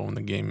plays Joe in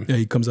the game,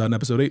 he comes out in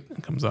episode 8.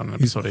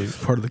 He's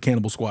 8, part of the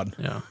Cannibal Squad.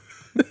 Yeah,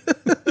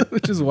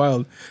 which is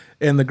wild.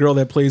 And the girl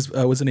that plays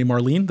what's her name,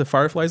 Marlene, the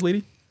Fireflies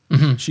lady.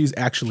 She's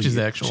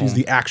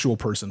the actual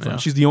person.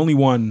 She's the only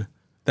one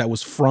that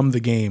was from the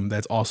game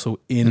that's also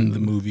in the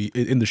movie,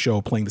 in the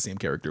show, playing the same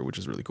character, which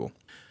is really cool.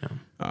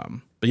 Yeah.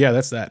 But yeah,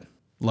 that's that.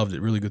 Loved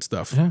it. Really good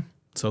stuff. Yeah.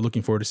 So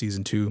looking forward to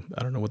season 2.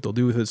 I don't know what they'll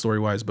do with it story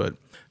wise, but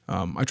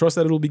I trust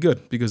that it'll be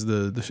good because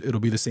it'll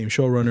be the same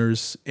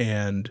showrunners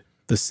and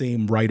the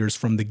same writers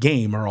from the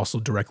game are also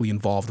directly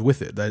involved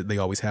with it. They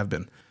always have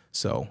been.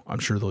 So I'm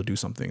sure they'll do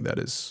something that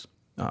is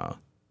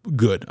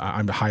good.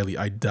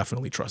 I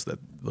definitely trust that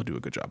they'll do a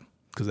good job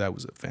because that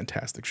was a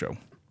fantastic show.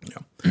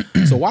 Yeah.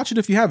 So watch it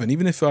if you haven't.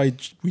 Even if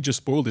we just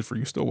spoiled it for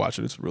you, still watch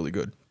it. It's really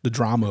good. The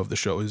drama of the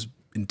show is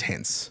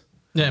intense.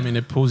 Yeah, I mean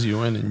it pulls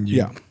you in,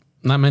 and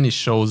not many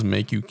shows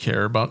make you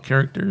care about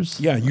characters.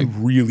 Yeah, you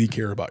really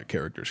care about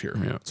characters here.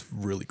 Yeah. It's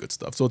really good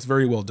stuff. So it's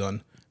very well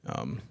done.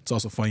 It's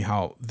also funny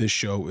how this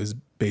show is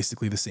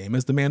basically the same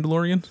as The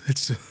Mandalorian.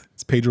 It's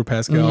Pedro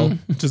Pascal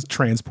just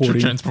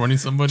transporting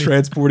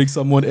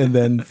someone and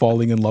then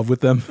falling in love with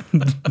them.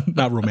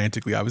 Not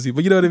romantically, obviously,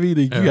 but you know what I mean?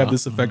 You have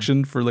this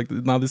affection for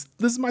now this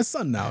is my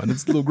son now, and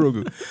it's little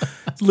Grogu.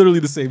 It's literally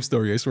the same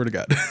story, I swear to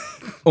God.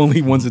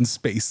 Only one's in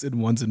space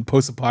and one's in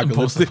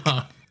post-apocalyptic.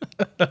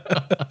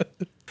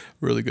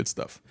 Really good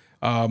stuff.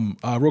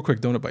 Real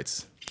quick, Donut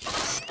Bites.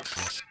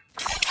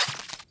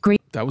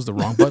 That was the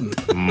wrong button.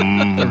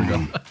 There we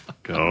go.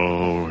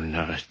 Go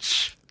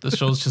nuts. The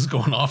show's just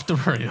going off the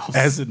rails.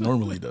 As it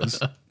normally does.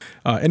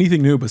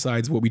 Anything new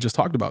besides what we just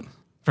talked about?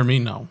 For me,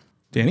 no.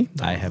 Danny?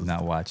 I have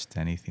not watched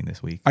anything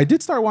this week. I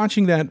did start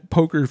watching that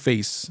Poker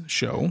Face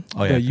show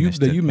that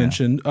you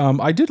mentioned.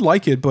 I did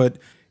like it, but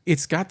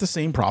it's got the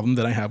same problem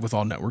that I have with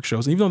all network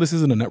shows. Even though this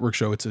isn't a network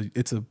show,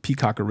 it's a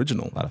Peacock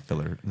original. A lot of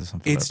filler.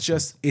 It's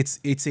just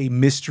it's a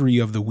mystery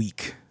of the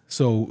week.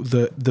 So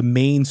the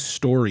main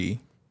story,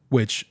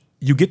 which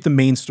you get the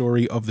main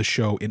story of the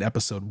show in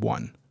episode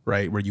 1,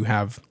 right, where you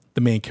have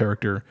the main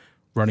character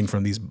running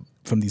from these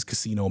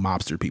casino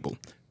mobster people.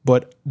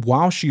 But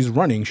while she's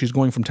running, she's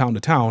going from town to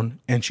town,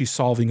 and she's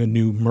solving a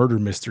new murder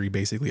mystery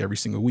basically every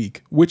single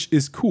week, which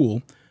is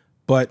cool,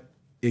 but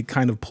it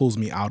kind of pulls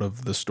me out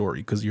of the story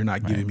because you're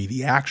not giving me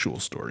the actual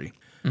story.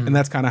 Mm-hmm. And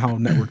that's kind of how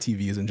network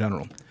TV is in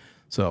general.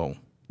 So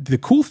the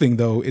cool thing,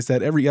 though, is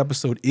that every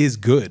episode is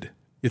good.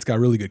 It's got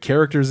really good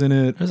characters in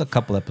it. There's a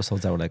couple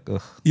episodes that were like,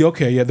 ugh. Yeah,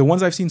 okay, yeah. The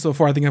ones I've seen so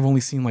far, I think I've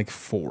only seen like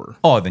 4.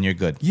 Oh, then you're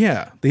good.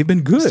 Yeah, they've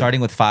been good. Starting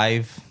with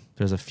 5,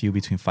 there's a few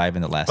between 5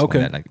 and the last one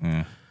that like,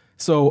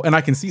 So, and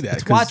I can see that.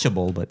 It's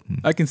watchable, but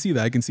I can see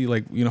that. I can see,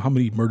 like, how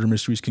many murder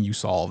mysteries can you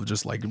solve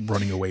just like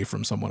running away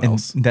from someone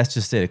else? That's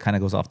just it. It kind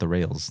of goes off the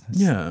rails.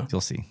 Yeah.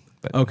 You'll see.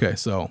 But. Okay,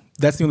 so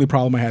that's the only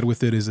problem I had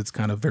with it is it's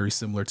kind of very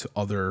similar to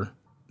other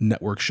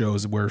network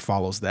shows where it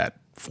follows that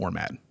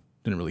format.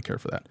 Didn't really care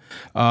for that.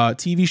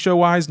 TV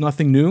show-wise,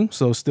 nothing new.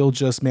 So still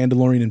just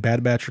Mandalorian and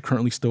Bad Batch are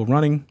currently still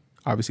running.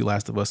 Obviously,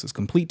 Last of Us is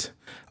complete.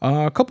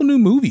 A couple new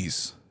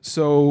movies.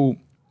 So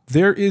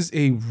there is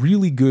a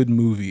really good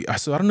movie.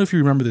 So I don't know if you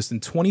remember this.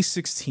 In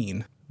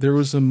 2016, there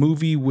was a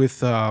movie with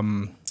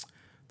the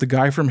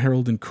guy from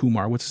Harold and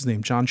Kumar. What's his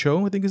name? John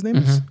Cho, I think his name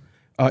is.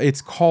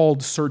 It's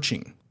called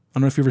Searching. I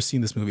don't know if you've ever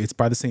seen this movie. It's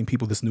by the same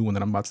people, this new one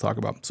that I'm about to talk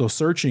about. So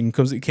Searching,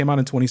 because it came out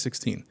in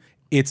 2016.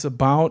 It's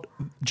about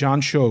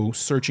John Cho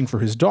searching for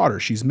his daughter.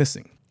 She's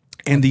missing.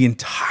 And the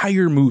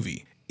entire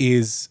movie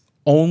is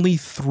only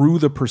through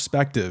the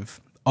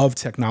perspective of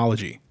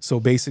technology.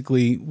 So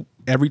basically,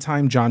 every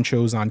time John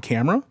Cho's on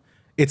camera,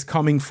 it's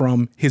coming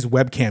from his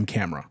webcam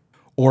camera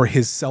or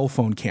his cell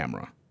phone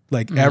camera.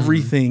 Like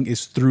everything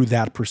is through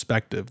that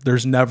perspective.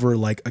 There's never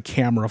like a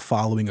camera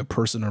following a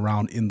person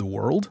around in the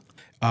world.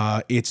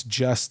 It's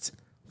just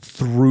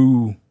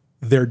through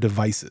their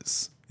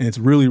devices. And it's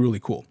really, really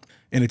cool.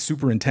 And it's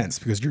super intense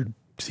because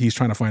he's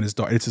trying to find his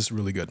daughter. It's just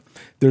really good.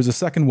 There's a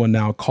second one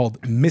now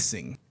called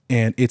Missing,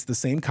 and it's the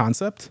same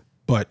concept,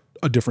 but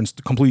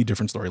completely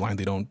different storyline.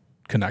 They don't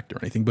connect or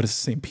anything, but it's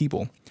the same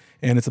people.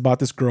 And it's about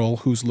this girl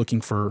who's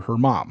looking for her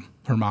mom.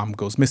 Her mom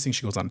goes missing.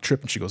 She goes on a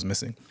trip and she goes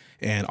missing,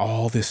 and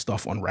all this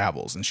stuff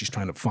unravels. And she's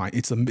trying to find.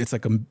 It's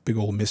like a big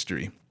old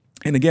mystery.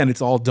 And again,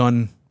 it's all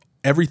done.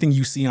 Everything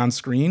you see on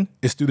screen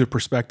is through the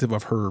perspective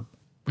of her.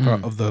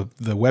 Of the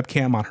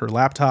webcam on her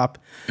laptop,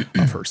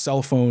 of her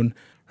cell phone,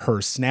 her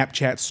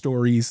Snapchat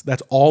stories.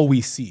 That's all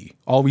we see.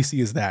 All we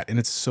see is that, and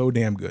it's so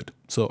damn good.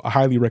 So I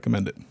highly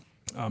recommend it.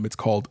 It's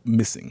called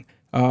Missing.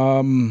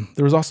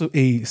 There was also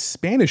a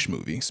Spanish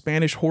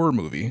horror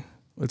movie.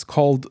 It's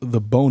called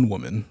The Bone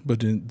Woman, but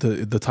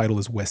the title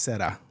is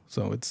Huesera.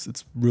 So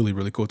it's really,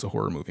 really cool. It's a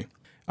horror movie.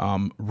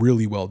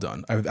 Really well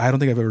done. I don't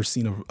think I've ever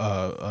seen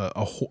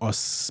a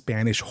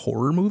Spanish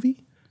horror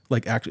movie.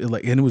 And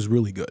it was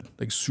really good,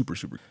 like super,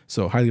 super.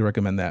 So highly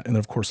recommend that. And then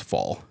of course,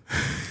 Fall.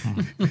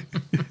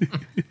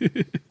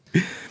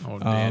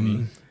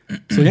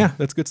 So yeah,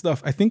 that's good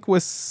stuff. I think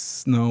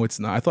no, it's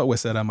not. I thought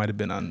Huesera might have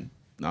been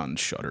on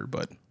Shudder,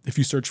 but if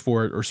you search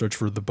for it or search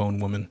for The Bone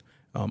Woman,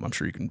 I'm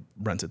sure you can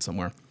rent it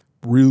somewhere.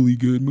 Really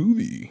good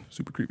movie,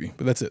 super creepy.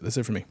 But that's it. That's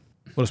it for me.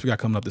 What else we got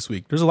coming up this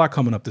week? There's a lot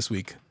coming up this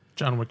week.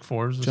 John Wick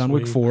 4 is John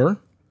Wick 4.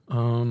 I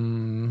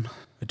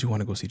do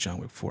want to go see John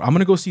Wick 4. I'm going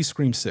to go see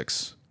Scream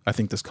 6. I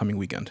think this coming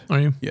weekend. Are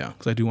you? Yeah,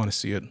 because I do want to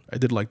see it. I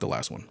did like the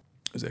last one.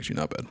 It was actually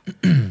not bad.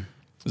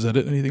 Is that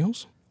it? Anything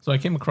else? So I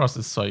came across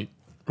this site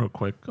real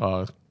quick.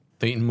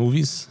 Date and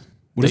Movies.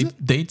 What is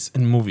it? Dates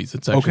and Movies.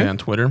 It's actually on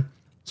Twitter.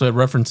 So it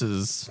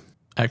references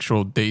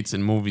actual dates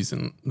and movies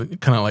and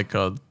kind of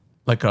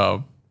like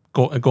a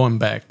going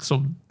back.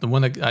 So the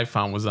one that I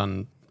found was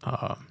on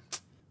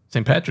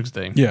St. Patrick's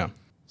Day. Yeah.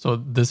 So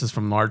this is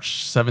from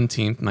March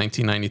 17th,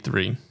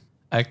 1993.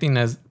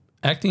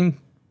 Acting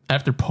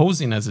after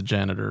posing as a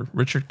janitor,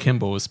 Richard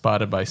Kimball is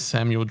spotted by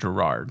Samuel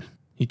Gerard.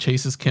 He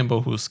chases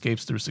Kimball, who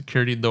escapes through a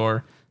security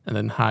door and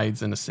then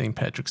hides in a St.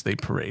 Patrick's Day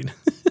parade.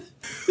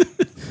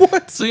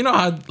 What? So you know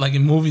how, like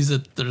in movies,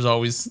 that there's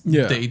always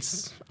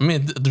dates. I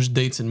mean, there's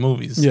dates in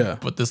movies. Yeah.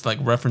 But this like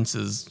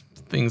references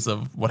things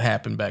of what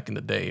happened back in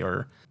the day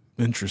or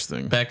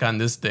interesting back on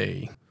this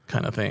day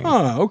kind of thing.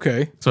 Oh,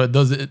 okay. So it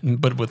does it,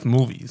 but with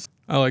movies.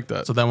 I like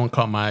that. So that one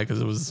caught my eye because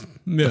it was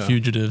The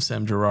Fugitive,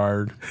 Sam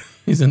Gerard.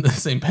 He's in the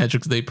St.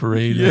 Patrick's Day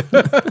parade. Yeah.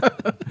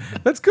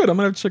 That's good. I'm going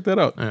to have to check that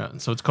out. Yeah.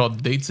 So it's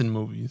called Dates and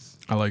Movies.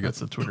 I like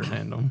That's it. the Twitter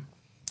handle.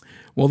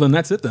 Well, then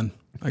that's it then.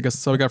 I guess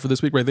that's all I got for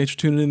this week, right? Thanks for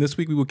tuning in this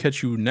week. We will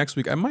catch you next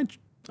week. I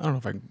I don't know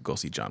if I can go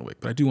see John Wick,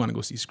 but I do want to go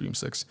see Scream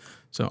 6.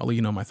 So I'll let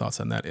you know my thoughts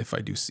on that if I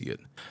do see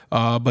it.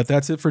 But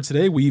that's it for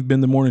today. We've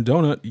been the Morning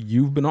Donut.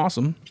 You've been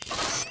awesome.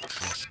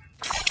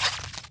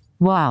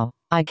 Wow,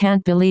 I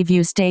can't believe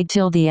you stayed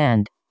till the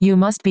end. You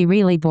must be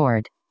really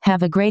bored.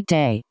 Have a great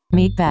day,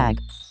 meatbag.